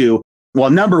going to,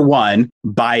 number one,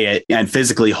 buy it and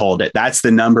physically hold it. That's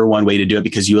the number one way to do it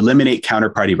because you eliminate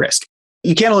counterparty risk.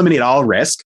 You can't eliminate all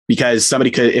risk because somebody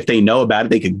could, if they know about it,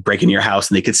 they could break into your house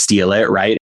and they could steal it,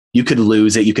 right? You could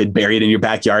lose it. You could bury it in your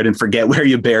backyard and forget where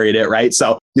you buried it, right?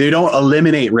 So you don't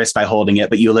eliminate risk by holding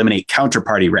it, but you eliminate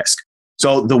counterparty risk.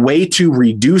 So the way to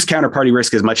reduce counterparty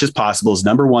risk as much as possible is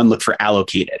number one, look for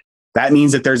allocated. That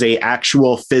means that there's a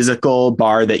actual physical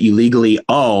bar that you legally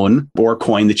own or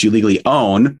coin that you legally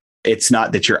own. It's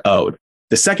not that you're owed.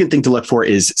 The second thing to look for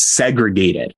is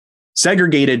segregated.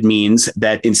 Segregated means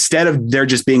that instead of there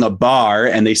just being a bar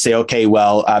and they say, okay,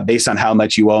 based on how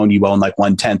much you own like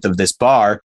 1/10 of this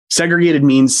bar. Segregated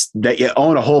means that you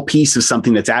own a whole piece of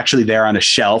something that's actually there on a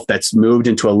shelf that's moved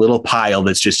into a little pile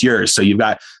that's just yours. So you've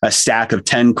got a stack of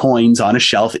 10 coins on a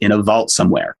shelf in a vault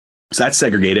somewhere. So that's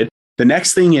segregated. The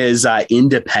next thing is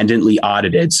independently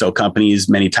audited. So companies,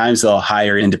 many times they'll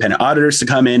hire independent auditors to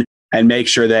come in and make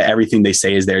sure that everything they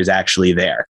say is there is actually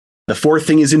there. The fourth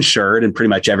thing is insured, and pretty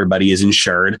much everybody is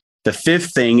insured. The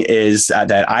fifth thing is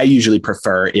that I usually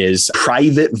prefer is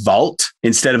private vault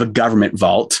instead of a government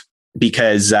vault,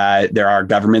 because there are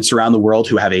governments around the world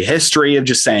who have a history of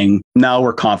just saying, no,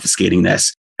 we're confiscating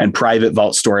this. And private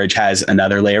vault storage has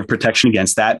another layer of protection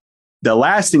against that. The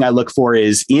last thing I look for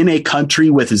is in a country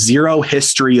with zero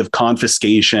history of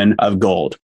confiscation of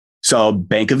gold. So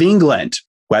Bank of England,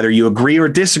 whether you agree or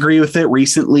disagree with it,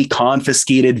 recently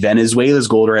confiscated Venezuela's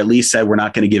gold, or at least said, we're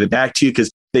not going to give it back to you because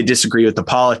they disagree with the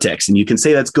politics. And you can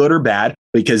say that's good or bad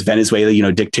because Venezuela,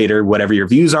 dictator, whatever your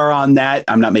views are on that.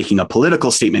 I'm not making a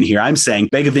political statement here. I'm saying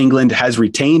Bank of England has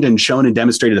retained and shown and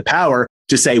demonstrated the power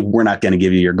to say, we're not going to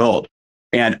give you your gold.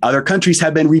 And other countries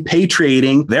have been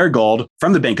repatriating their gold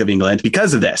from the Bank of England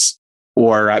because of this,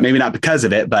 or maybe not because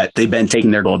of it, but they've been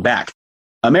taking their gold back.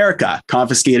 America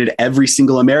confiscated every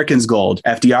single American's gold.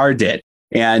 FDR did.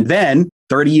 And then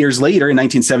 30 years later, in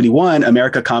 1971,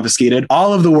 America confiscated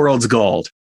all of the world's gold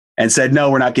and said,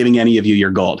 no, we're not giving any of you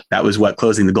your gold. That was what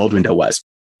closing the gold window was.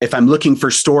 If I'm looking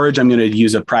for storage, I'm going to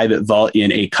use a private vault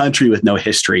in a country with no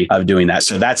history of doing that.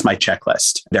 So that's my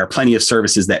checklist. There are plenty of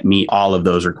services that meet all of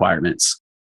those requirements.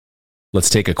 Let's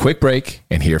take a quick break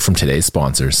and hear from today's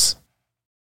sponsors.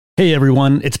 Hey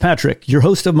everyone, it's Patrick, your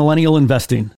host of Millennial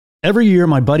Investing. Every year,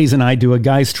 my buddies and I do a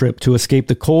guy's trip to escape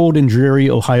the cold and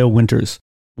dreary Ohio winters.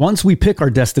 Once we pick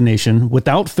our destination,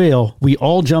 without fail, we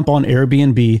all jump on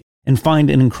Airbnb and find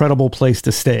an incredible place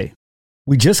to stay.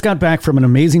 We just got back from an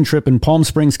amazing trip in Palm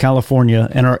Springs, California,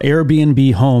 and our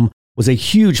Airbnb home was a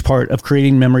huge part of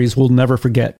creating memories we'll never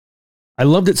forget. I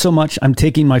loved it so much, I'm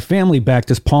taking my family back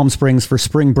to Palm Springs for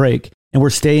spring break, and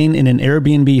we're staying in an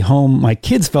Airbnb home my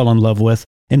kids fell in love with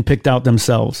and picked out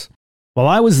themselves. While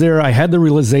I was there, I had the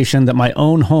realization that my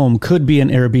own home could be an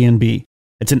Airbnb.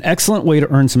 It's an excellent way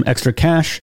to earn some extra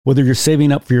cash, whether you're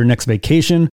saving up for your next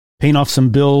vacation, paying off some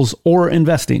bills, or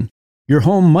investing. Your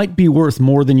home might be worth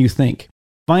more than you think.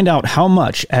 Find out how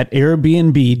much at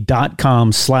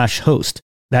airbnb.com/host.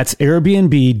 That's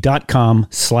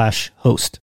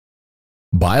airbnb.com/host.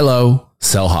 Buy low,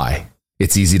 sell high.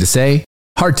 It's easy to say,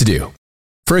 hard to do.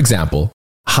 For example,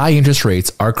 high interest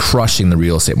rates are crushing the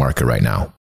real estate market right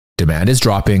now. Demand is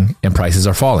dropping and prices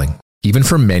are falling, even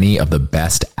for many of the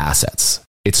best assets.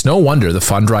 It's no wonder the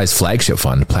Fundrise flagship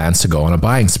fund plans to go on a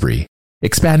buying spree,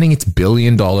 expanding its $1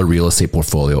 billion real estate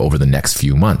portfolio over the next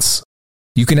few months.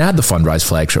 You can add the Fundrise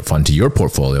flagship fund to your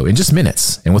portfolio in just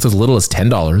minutes and with as little as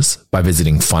 $10 by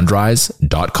visiting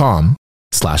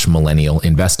fundrise.com/millennial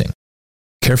investing.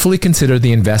 Carefully consider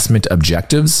the investment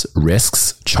objectives,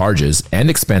 risks, charges, and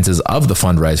expenses of the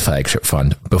Fundrise flagship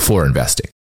fund before investing.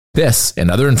 This and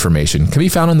other information can be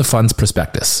found in the fund's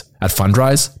prospectus at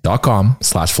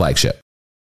fundrise.com/flagship.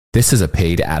 This is a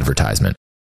paid advertisement.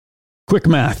 Quick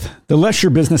math. The less your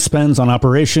business spends on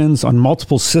operations, on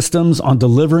multiple systems, on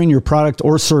delivering your product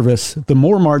or service, the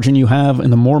more margin you have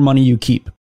and the more money you keep.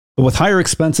 But with higher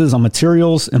expenses on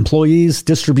materials, employees,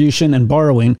 distribution, and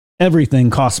borrowing, everything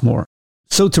costs more.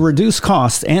 So to reduce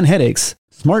costs and headaches,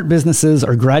 smart businesses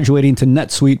are graduating to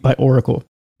NetSuite by Oracle.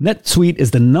 NetSuite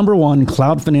is the #1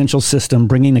 cloud financial system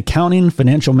bringing accounting,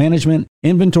 financial management,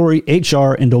 inventory,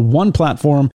 HR into one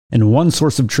platform and one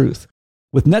source of truth.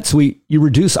 With NetSuite, you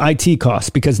reduce IT costs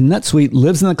because NetSuite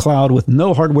lives in the cloud with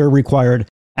no hardware required,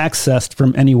 accessed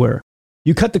from anywhere.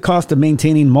 You cut the cost of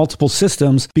maintaining multiple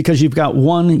systems because you've got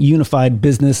one unified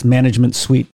business management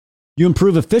suite. You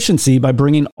improve efficiency by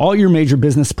bringing all your major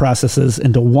business processes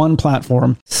into one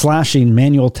platform, slashing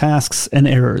manual tasks and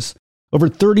errors. Over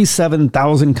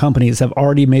 37,000 companies have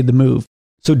already made the move.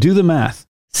 So do the math.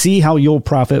 See how you'll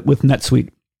profit with NetSuite.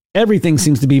 Everything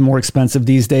seems to be more expensive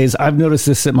these days. I've noticed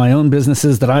this at my own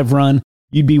businesses that I've run.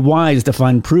 You'd be wise to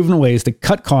find proven ways to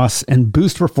cut costs and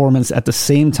boost performance at the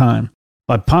same time.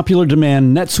 By popular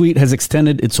demand, NetSuite has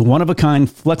extended its one-of-a-kind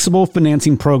flexible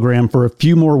financing program for a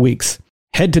few more weeks.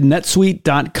 Head to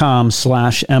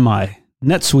netsuite.com/MI.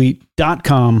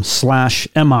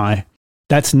 netsuite.com/MI.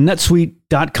 That's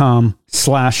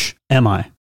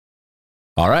netsuite.com/MI.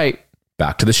 All right,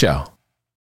 back to the show.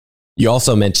 You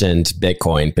also mentioned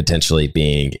Bitcoin potentially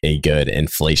being a good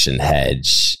inflation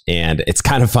hedge. And it's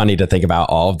kind of funny to think about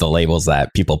all of the labels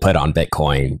that people put on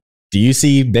Bitcoin. Do you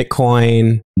see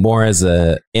Bitcoin more as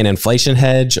an inflation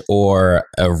hedge or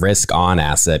a risk on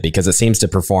asset? Because it seems to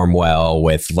perform well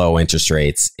with low interest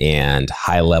rates and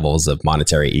high levels of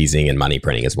monetary easing and money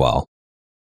printing as well.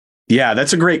 Yeah,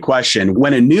 that's a great question.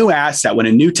 When a new asset, when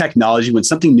a new technology, when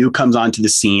something new comes onto the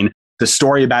scene, the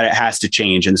story about it has to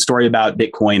change. And the story about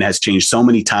Bitcoin has changed so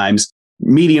many times.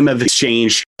 Medium of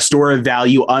exchange, store of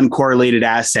value, uncorrelated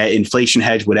asset, inflation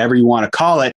hedge, whatever you want to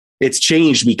call it. It's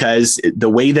changed because the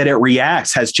way that it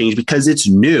reacts has changed because it's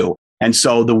new. And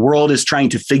so the world is trying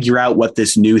to figure out what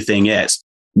this new thing is.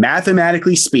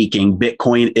 Mathematically speaking,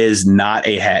 Bitcoin is not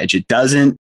a hedge. It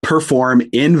doesn't perform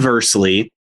inversely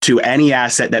to any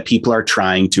asset that people are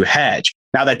trying to hedge.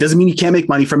 Now, that doesn't mean you can't make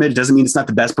money from it. It doesn't mean it's not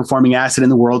the best performing asset in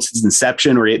the world since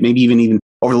inception, or it maybe even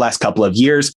over the last couple of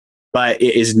years, but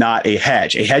it is not a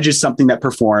hedge. A hedge is something that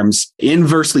performs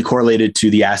inversely correlated to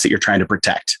the asset you're trying to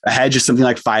protect. A hedge is something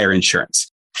like fire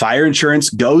insurance. Fire insurance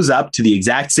goes up to the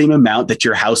exact same amount that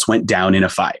your house went down in a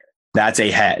fire. That's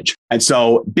a hedge. And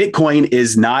so Bitcoin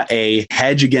is not a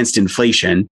hedge against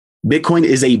inflation. Bitcoin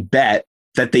is a bet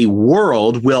that the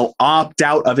world will opt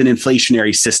out of an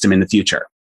inflationary system in the future.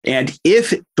 And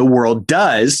if the world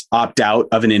does opt out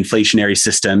of an inflationary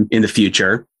system in the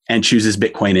future and chooses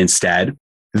Bitcoin instead,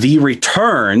 the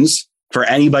returns for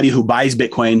anybody who buys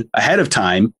Bitcoin ahead of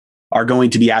time are going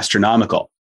to be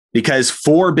astronomical. Because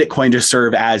for Bitcoin to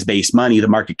serve as base money, the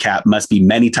market cap must be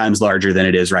many times larger than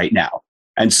it is right now.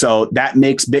 And so that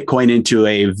makes Bitcoin into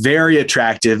a very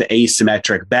attractive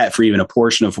asymmetric bet for even a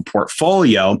portion of a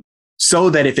portfolio, so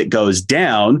that if it goes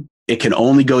down, it can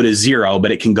only go to zero,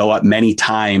 but it can go up many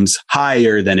times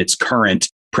higher than its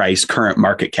current price, current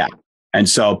market cap. And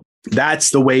so that's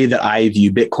the way that I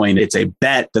view Bitcoin. It's a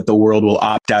bet that the world will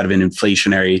opt out of an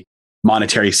inflationary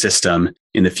monetary system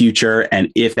in the future.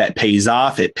 And if that pays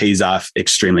off, it pays off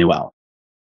extremely well.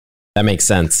 That makes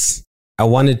sense. I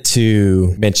wanted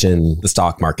to mention the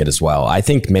stock market as well. I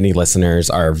think many listeners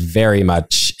are very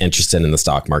much interested in the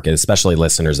stock market, especially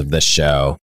listeners of this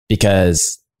show,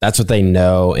 because that's what they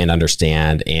know and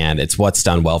understand, and it's what's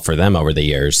done well for them over the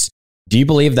years. Do you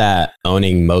believe that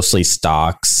owning mostly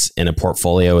stocks in a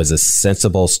portfolio is a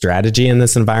sensible strategy in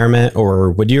this environment,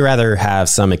 or would you rather have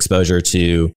some exposure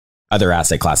to other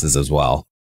asset classes as well?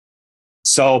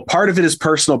 So part of it is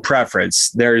personal preference.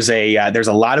 There's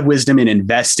a lot of wisdom in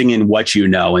investing in what you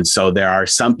know. And so there are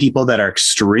some people that are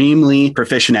extremely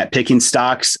proficient at picking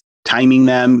stocks, timing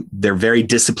them. They're very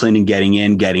disciplined in getting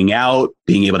in, getting out,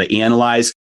 being able to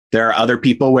analyze. There are other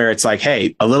people where it's like,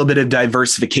 hey, a little bit of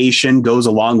diversification goes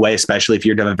a long way, especially if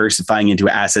you're diversifying into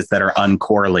assets that are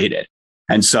uncorrelated.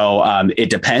 And so it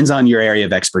depends on your area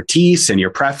of expertise and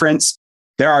your preference.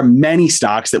 There are many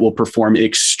stocks that will perform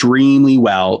extremely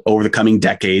well over the coming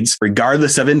decades,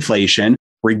 regardless of inflation.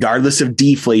 regardless of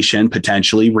deflation,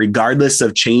 potentially, regardless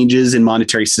of changes in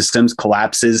monetary systems,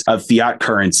 collapses of fiat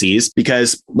currencies.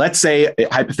 Because let's say,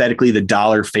 hypothetically, the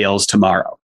dollar fails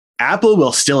tomorrow. Apple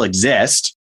will still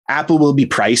exist. Apple will be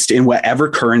priced in whatever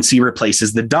currency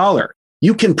replaces the dollar.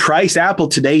 You can price Apple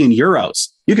today in euros.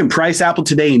 You can price Apple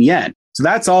today in yen. So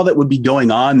that's all that would be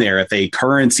going on there if a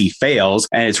currency fails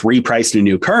and it's repriced in a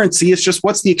new currency. It's just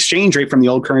what's the exchange rate from the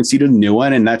old currency to the new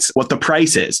one, and that's what the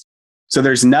price is. So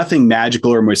there's nothing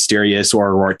magical or mysterious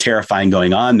or terrifying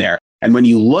going on there. And when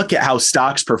you look at how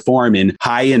stocks perform in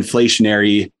high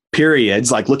inflationary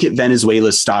periods, like look at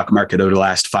Venezuela's stock market over the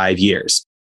last 5 years.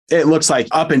 It looks like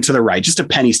up and to the right, just a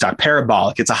penny stock,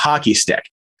 parabolic. It's a hockey stick.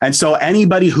 And so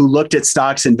anybody who looked at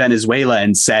stocks in Venezuela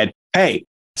and said, hey,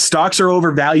 stocks are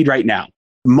overvalued right now.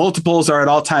 Multiples are at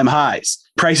all-time highs.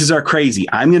 Prices are crazy.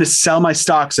 I'm going to sell my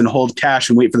stocks and hold cash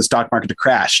and wait for the stock market to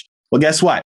crash. Well, guess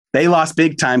what? They lost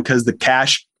big time because the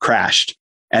cash crashed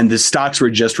and the stocks were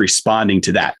just responding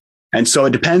to that. And so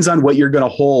it depends on what you're going to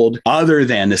hold other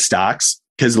than the stocks,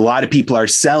 because a lot of people are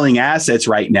selling assets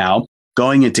right now,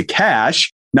 going into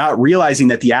cash, not realizing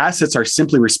that the assets are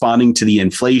simply responding to the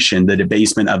inflation, the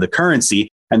debasement of the currency,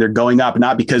 and they're going up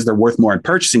not because they're worth more in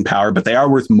purchasing power, but they are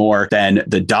worth more than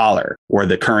the dollar or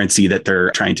the currency that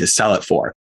they're trying to sell it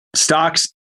for.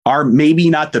 Stocks are maybe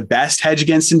not the best hedge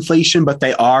against inflation, but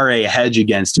they are a hedge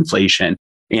against inflation.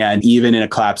 And even in a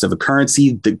collapse of a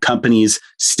currency, the companies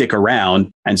stick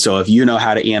around. And so if you know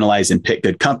how to analyze and pick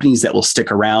good companies that will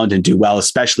stick around and do well,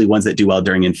 especially ones that do well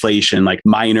during inflation, like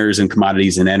miners and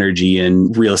commodities and energy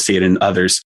and real estate and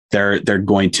others, they're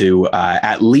going to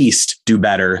at least do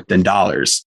better than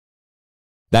dollars.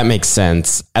 That makes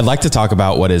sense. I'd like to talk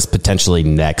about what is potentially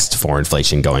next for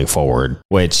inflation going forward,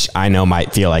 which I know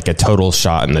might feel like a total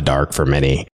shot in the dark for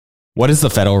many. What is the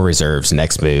Federal Reserve's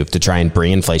next move to try and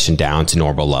bring inflation down to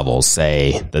normal levels,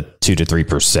 say the 2 to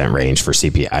 3% range for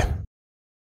CPI?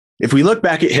 If we look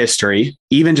back at history,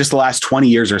 even just the last 20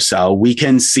 years or so, we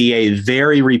can see a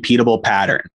very repeatable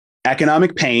pattern.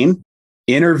 Economic pain,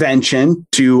 intervention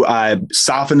to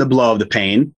soften the blow of the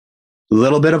pain, a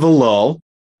little bit of a lull,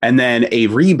 and then a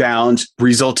rebound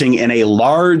resulting in a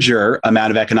larger amount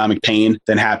of economic pain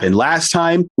than happened last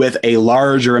time with a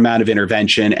larger amount of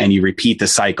intervention. And you repeat the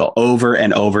cycle over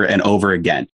and over and over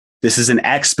again. This is an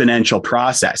exponential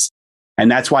process. And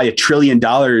that's why $1 trillion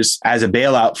as a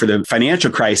bailout for the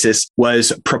financial crisis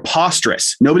was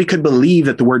preposterous. Nobody could believe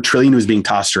that the word trillion was being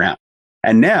tossed around.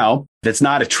 And now, if it's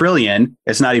not $1 trillion,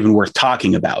 it's not even worth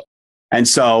talking about. And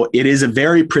so it is a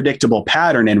very predictable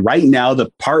pattern. And right now, the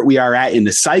part we are at in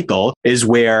the cycle is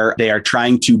where they are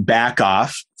trying to back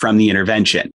off from the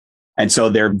intervention. And so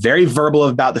they're very verbal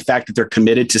about the fact that they're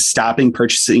committed to stopping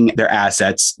purchasing their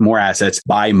assets, more assets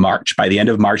by March. By the end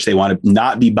of March, they want to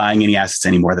not be buying any assets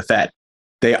anymore, the Fed.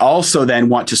 They also then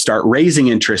want to start raising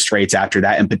interest rates after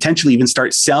that and potentially even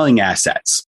start selling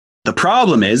assets. The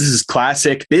problem is, this is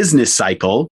classic business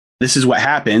cycle. This is what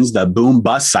happens, the boom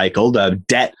bust cycle, the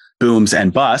debt booms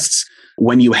and busts.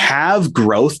 When you have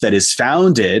growth that is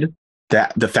founded,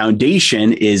 that the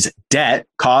foundation is debt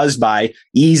caused by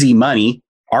easy money,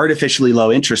 artificially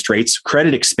low interest rates,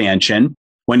 credit expansion.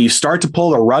 When you start to pull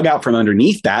the rug out from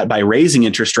underneath that by raising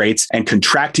interest rates and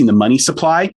contracting the money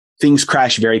supply, things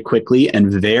crash very quickly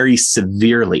and very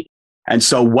severely. And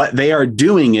so what they are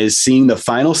doing is seeing the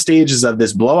final stages of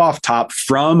this blow off top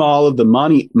from all of the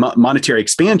monetary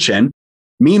expansion.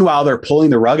 Meanwhile, they're pulling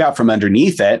the rug out from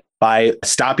underneath it by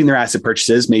stopping their asset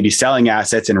purchases, maybe selling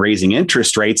assets and raising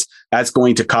interest rates. That's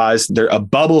going to cause a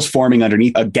bubbles forming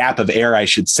underneath, a gap of air, I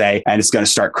should say, and it's going to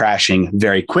start crashing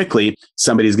very quickly.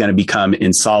 Somebody's going to become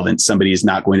insolvent. Somebody is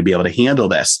not going to be able to handle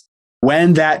this.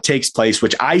 When that takes place,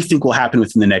 which I think will happen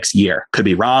within the next year, could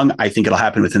be wrong. I think it'll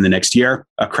happen within the next year,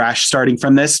 a crash starting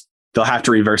from this, they'll have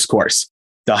to reverse course.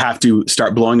 They'll have to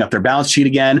start blowing up their balance sheet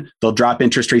again. They'll drop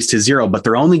interest rates to zero, but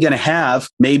they're only going to have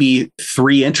maybe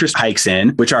 3 interest hikes in,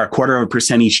 which are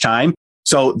 0.25% each time.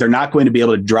 So they're not going to be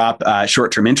able to drop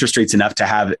short-term interest rates enough to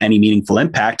have any meaningful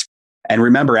impact. And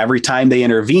remember, every time they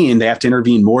intervene, they have to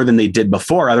intervene more than they did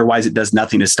before. Otherwise, it does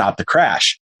nothing to stop the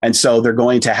crash. And so they're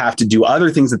going to have to do other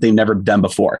things that they've never done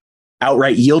before.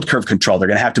 Outright yield curve control. They're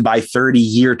going to have to buy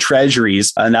 30-year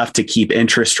treasuries enough to keep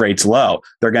interest rates low.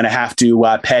 They're going to have to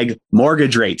peg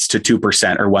mortgage rates to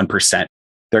 2% or 1%.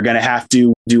 They're going to have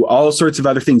to do all sorts of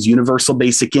other things, universal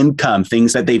basic income,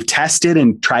 things that they've tested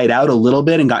and tried out a little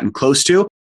bit and gotten close to.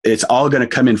 It's all going to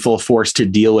come in full force to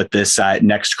deal with this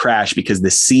next crash, because the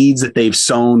seeds that they've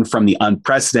sown from the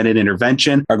unprecedented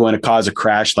intervention are going to cause a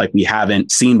crash like we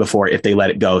haven't seen before if they let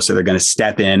it go. So they're going to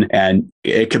step in, and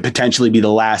it could potentially be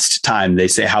the last time. They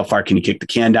say, how far can you kick the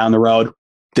can down the road?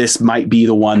 this might be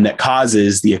the one that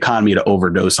causes the economy to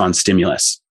overdose on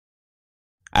stimulus.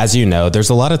 As you know, there's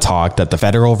a lot of talk that the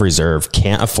Federal Reserve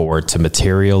can't afford to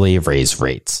materially raise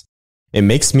rates. It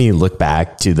makes me look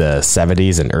back to the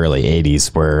 70s and early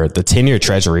 80s where the 10-year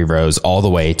Treasury rose all the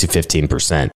way to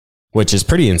 15%, which is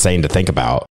pretty insane to think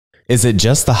about. Is it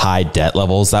just the high debt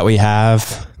levels that we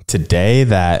have today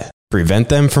that prevent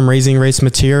them from raising rates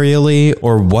materially,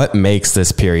 or what makes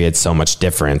this period so much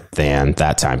different than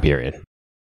that time period?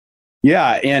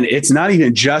 Yeah, and it's not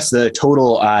even just the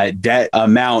total debt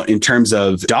amount in terms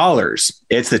of dollars.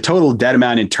 It's the total debt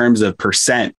amount in terms of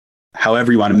percent,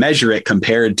 however you want to measure it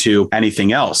compared to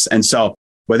anything else. And so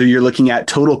whether you're looking at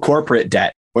total corporate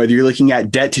debt, whether you're looking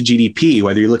at debt to GDP,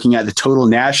 whether you're looking at the total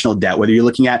national debt, whether you're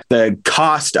looking at the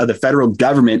cost of the federal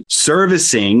government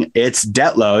servicing its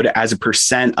debt load as a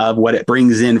percent of what it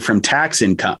brings in from tax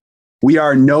income, we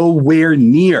are nowhere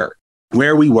near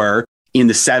where we were in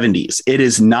the 70s. It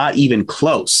is not even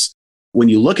close. When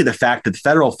you look at the fact that the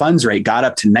federal funds rate got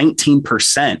up to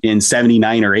 19% in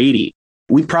 79 or 80,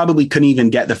 we probably couldn't even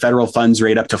get the federal funds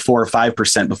rate up to 4 or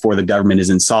 5% before the government is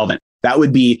insolvent. That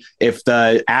would be if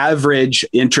the average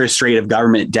interest rate of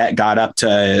government debt got up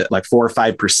to like 4 or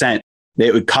 5%,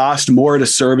 it would cost more to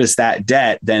service that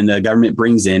debt than the government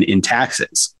brings in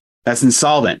taxes. That's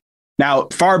insolvent. Now,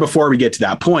 far before we get to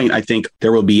that point, I think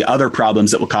there will be other problems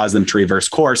that will cause them to reverse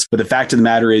course. But the fact of the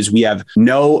matter is we have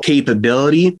no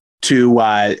capability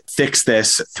to fix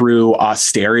this through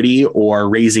austerity or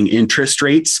raising interest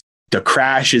rates. The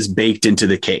crash is baked into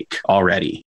the cake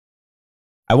already.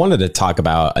 I wanted to talk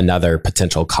about another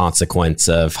potential consequence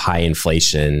of high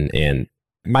inflation, and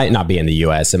it might not be in the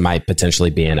US, it might potentially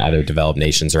be in other developed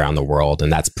nations around the world,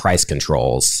 and that's price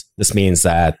controls. This means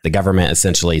that the government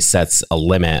essentially sets a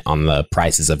limit on the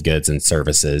prices of goods and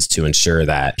services to ensure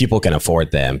that people can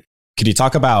afford them. Could you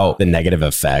talk about the negative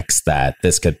effects that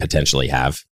this could potentially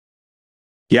have?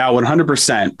 Yeah,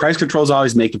 100%. Price controls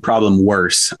always make the problem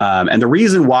worse. And the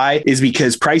reason why is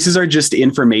because prices are just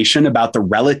information about the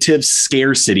relative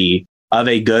scarcity of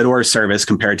a good or a service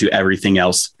compared to everything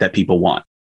else that people want.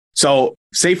 So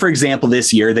say, for example,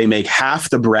 this year, they make half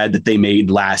the bread that they made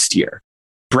last year.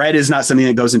 Bread is not something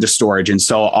that goes into storage. And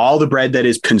so all the bread that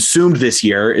is consumed this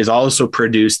year is also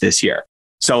produced this year.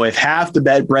 So if half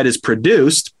the bread is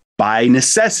produced, by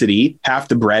necessity, half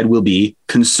the bread will be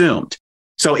consumed.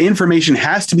 So information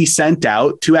has to be sent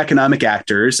out to economic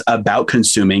actors about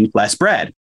consuming less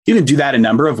bread. You can do that a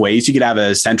number of ways. You could have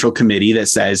a central committee that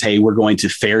says, hey, we're going to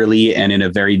fairly and in a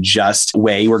very just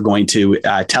way, we're going to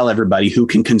tell everybody who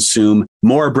can consume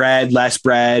more bread, less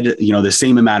bread, the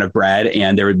same amount of bread.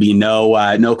 And there would be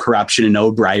no corruption and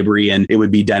no bribery. And it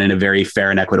would be done in a very fair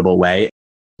and equitable way.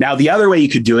 Now, the other way you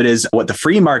could do it is what the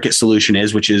free market solution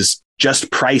is, which is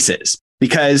just prices.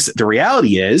 Because the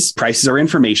reality is prices are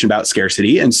information about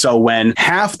scarcity. And so when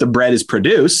half the bread is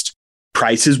produced,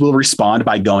 prices will respond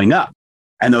by going up.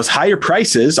 And those higher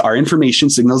prices are information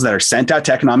signals that are sent out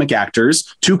to economic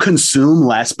actors to consume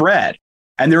less bread.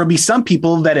 And there will be some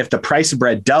people that if the price of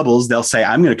bread doubles, they'll say,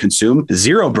 I'm going to consume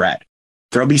 0 bread.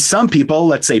 There'll be some people,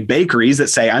 let's say bakeries, that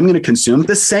say, I'm going to consume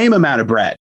the same amount of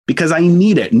bread because I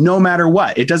need it no matter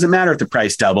what. It doesn't matter if the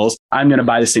price doubles, I'm going to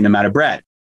buy the same amount of bread.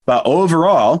 But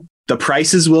overall, the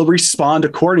prices will respond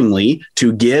accordingly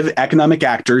to give economic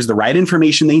actors the right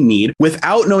information they need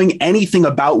without knowing anything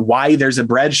about why there's a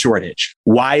bread shortage,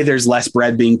 why there's less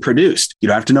bread being produced. You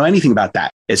don't have to know anything about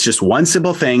that. It's just one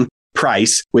simple thing,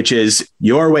 price, which is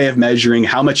your way of measuring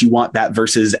how much you want that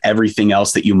versus everything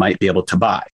else that you might be able to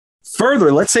buy.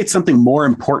 Further, let's say it's something more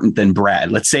important than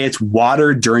bread. Let's say it's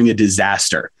water during a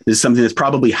disaster. This is something that's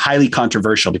probably highly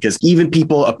controversial because even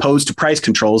people opposed to price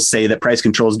controls say that price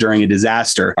controls during a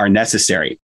disaster are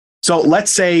necessary. So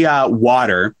let's say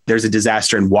water, there's a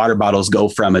disaster and water bottles go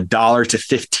from $1 to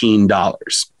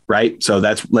 $15, right? So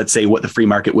that's, let's say, what the free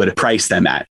market would price them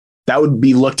at. That would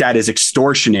be looked at as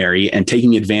extortionary and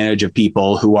taking advantage of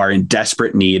people who are in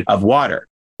desperate need of water.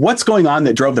 What's going on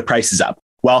that drove the prices up?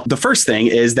 Well, the first thing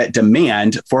is that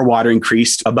demand for water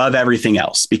increased above everything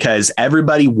else because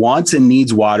everybody wants and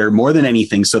needs water more than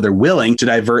anything. So they're willing to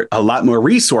divert a lot more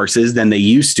resources than they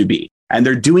used to be. And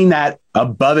they're doing that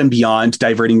above and beyond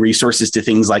diverting resources to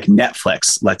things like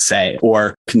Netflix, let's say,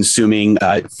 or consuming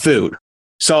food.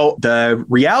 So the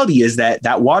reality is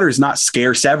that water is not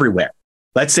scarce everywhere.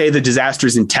 Let's say the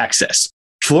disaster's in Texas.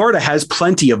 Florida has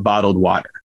plenty of bottled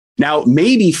water. Now,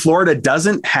 maybe Florida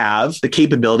doesn't have the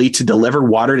capability to deliver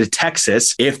water to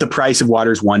Texas if the price of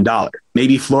water is $1.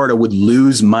 Maybe Florida would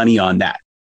lose money on that.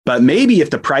 But maybe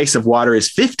if the price of water is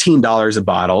 $15 a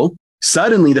bottle,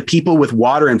 suddenly the people with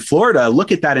water in Florida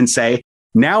look at that and say,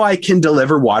 now I can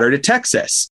deliver water to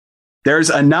Texas. there's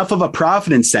enough of a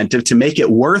profit incentive to make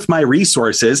it worth my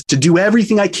resources to do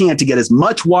everything I can to get as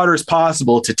much water as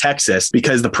possible to Texas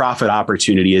because the profit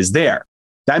opportunity is there.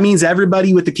 That means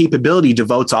everybody with the capability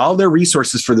devotes all their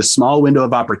resources for the small window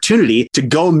of opportunity to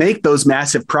go make those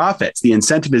massive profits. The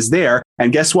incentive is there.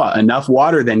 And guess what? Enough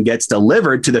water then gets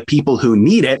delivered to the people who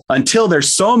need it until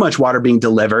there's so much water being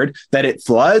delivered that it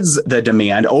floods the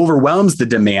demand, overwhelms the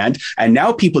demand. And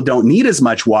now people don't need as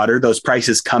much water. Those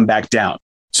prices come back down.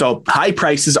 So high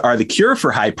prices are the cure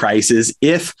for high prices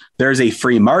if there's a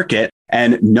free market.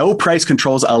 And no price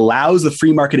controls allows the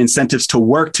free market incentives to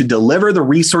work to deliver the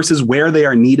resources where they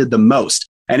are needed the most.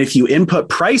 And if you input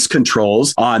price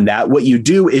controls on that, what you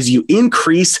do is you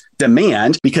increase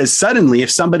demand, because suddenly if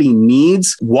somebody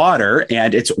needs water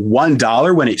and it's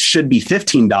 $1 when it should be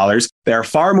 $15, they're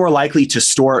far more likely to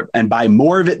store and buy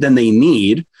more of it than they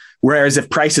need. Whereas if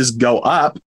prices go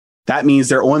up, that means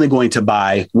they're only going to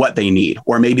buy what they need,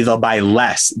 or maybe they'll buy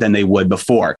less than they would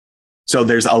before. So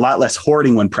there's a lot less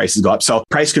hoarding when prices go up. So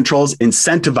price controls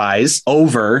incentivize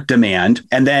over demand.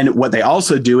 And then what they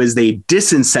also do is they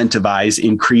disincentivize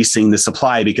increasing the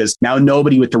supply, because now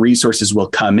nobody with the resources will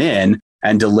come in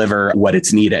and deliver what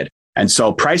it's needed. And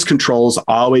so price controls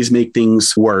always make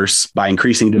things worse by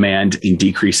increasing demand and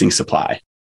decreasing supply.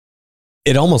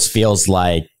 It almost feels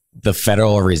like the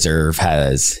Federal Reserve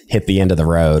has hit the end of the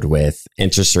road with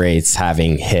interest rates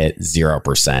having hit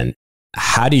 0%.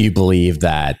 How do you believe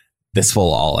that this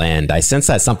will all end? I sense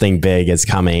that something big is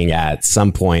coming at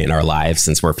some point in our lives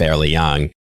since we're fairly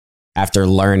young, after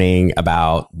learning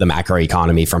about the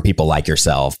macroeconomy from people like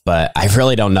yourself. But I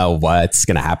really don't know what's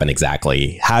going to happen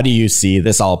exactly. How do you see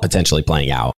this all potentially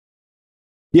playing out?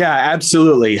 Yeah,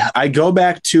 absolutely. I go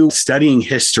back to studying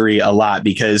history a lot,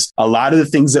 because a lot of the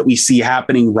things that we see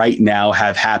happening right now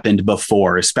have happened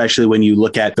before, especially when you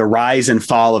look at the rise and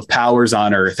fall of powers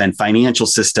on earth and financial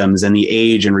systems and the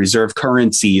age and reserve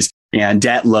currencies and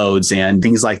debt loads and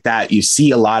things like that. You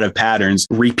see a lot of patterns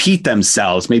repeat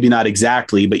themselves, maybe not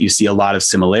exactly, but you see a lot of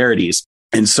similarities.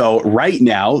 And so right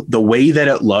now, the way that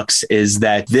it looks is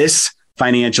that this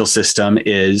financial system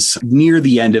is near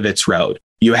the end of its road.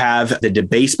 You have the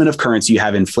debasement of currency. You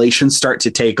have inflation start to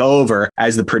take over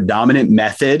as the predominant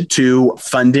method to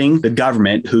funding the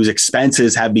government, whose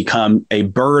expenses have become a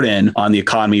burden on the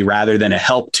economy rather than a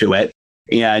help to it.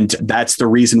 And that's the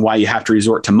reason why you have to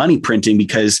resort to money printing,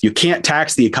 because you can't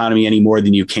tax the economy any more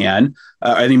than you can,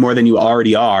 any more than you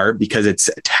already are, because it's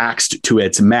taxed to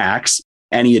its max.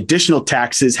 Any additional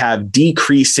taxes have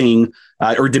decreasing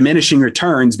or diminishing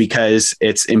returns, because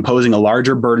it's imposing a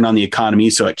larger burden on the economy,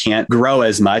 so it can't grow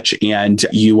as much, and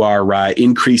you are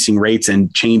increasing rates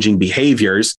and changing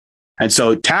behaviors. And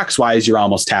so tax-wise, you're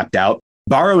almost tapped out.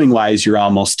 Borrowing-wise, you're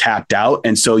almost tapped out.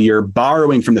 And so you're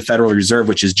borrowing from the Federal Reserve,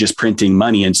 which is just printing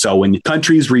money. And so when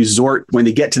countries when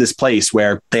they get to this place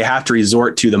where they have to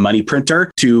resort to the money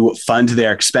printer to fund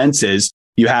their expenses,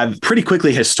 you have pretty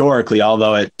quickly historically,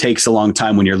 although it takes a long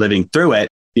time when you're living through it,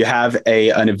 you have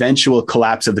an eventual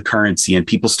collapse of the currency, and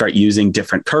people start using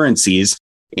different currencies.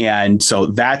 And so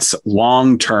that's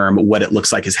long-term what it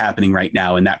looks like is happening right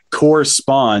now. And that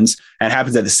corresponds and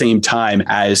happens at the same time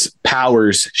as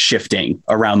powers shifting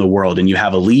around the world. And you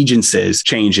have allegiances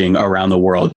changing around the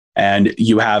world. And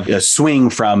you have a swing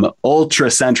from ultra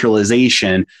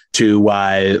centralization to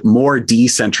more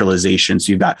decentralization. So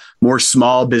you've got more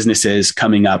small businesses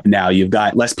coming up now. You've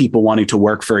got less people wanting to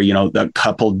work for, a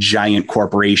couple giant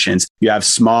corporations. You have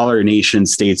smaller nation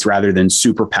states rather than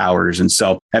superpowers. And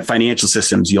so at financial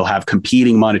systems, you'll have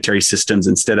competing monetary systems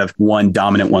instead of one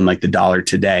dominant one like the dollar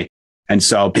today. And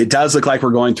so it does look like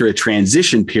we're going through a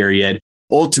transition period.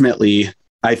 Ultimately,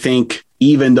 I think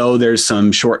even though there's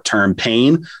some short-term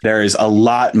pain, there is a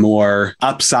lot more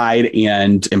upside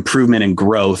and improvement and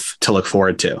growth to look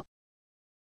forward to.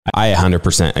 I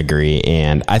 100% agree.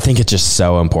 And I think it's just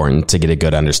so important to get a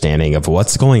good understanding of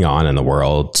what's going on in the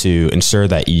world to ensure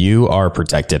that you are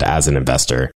protected as an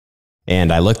investor.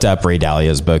 And I looked up Ray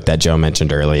Dalio's book that Joe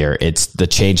mentioned earlier. It's The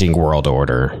Changing World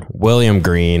Order. William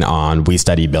Green on We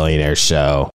Study Billionaires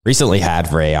show recently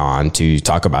had Ray on to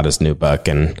talk about his new book,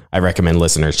 and I recommend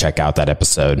listeners check out that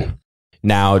episode.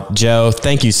 Now, Joe,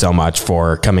 thank you so much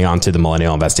for coming on to the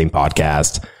Millennial Investing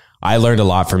Podcast. I learned a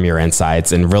lot from your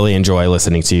insights and really enjoy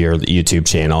listening to your YouTube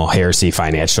channel, Heresy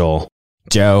Financial.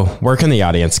 Joe, where can the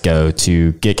audience go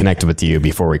to get connected with you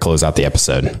before we close out the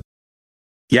episode?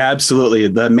 Yeah, absolutely.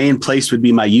 The main place would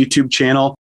be my YouTube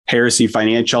channel, Heresy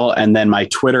Financial. And then my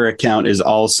Twitter account is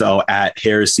also at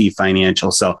Heresy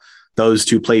Financial. So those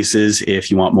two places if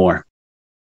you want more.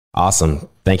 Awesome.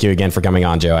 Thank you again for coming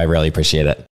on, Joe. I really appreciate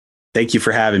it. Thank you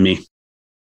for having me.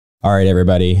 All right,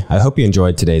 everybody. I hope you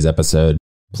enjoyed today's episode.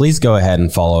 please go ahead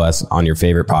and follow us on your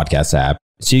favorite podcast app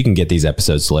so you can get these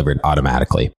episodes delivered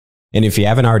automatically. And if you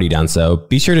haven't already done so,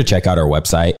 be sure to check out our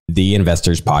website,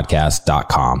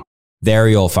 theinvestorspodcast.com. There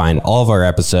you'll find all of our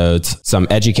episodes, some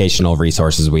educational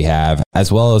resources we have,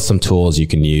 as well as some tools you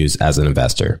can use as an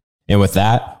investor. And with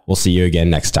that, we'll see you again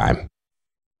next time.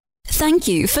 Thank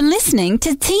you for listening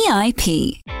to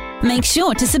TIP. Make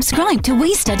sure to subscribe to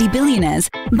We Study Billionaires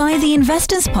by the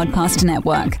Investors Podcast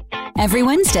Network. Every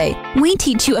Wednesday, we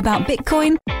teach you about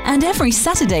Bitcoin, and every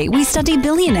Saturday, we study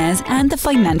billionaires and the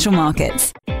financial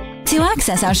markets. To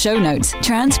access our show notes,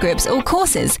 transcripts, or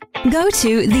courses, go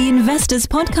to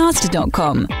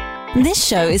theinvestorspodcast.com. This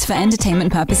show is for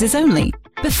entertainment purposes only.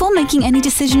 Before making any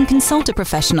decision, consult a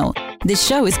professional. This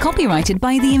show is copyrighted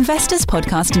by the Investors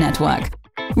Podcast Network.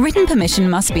 Written permission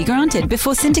must be granted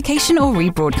before syndication or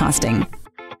rebroadcasting.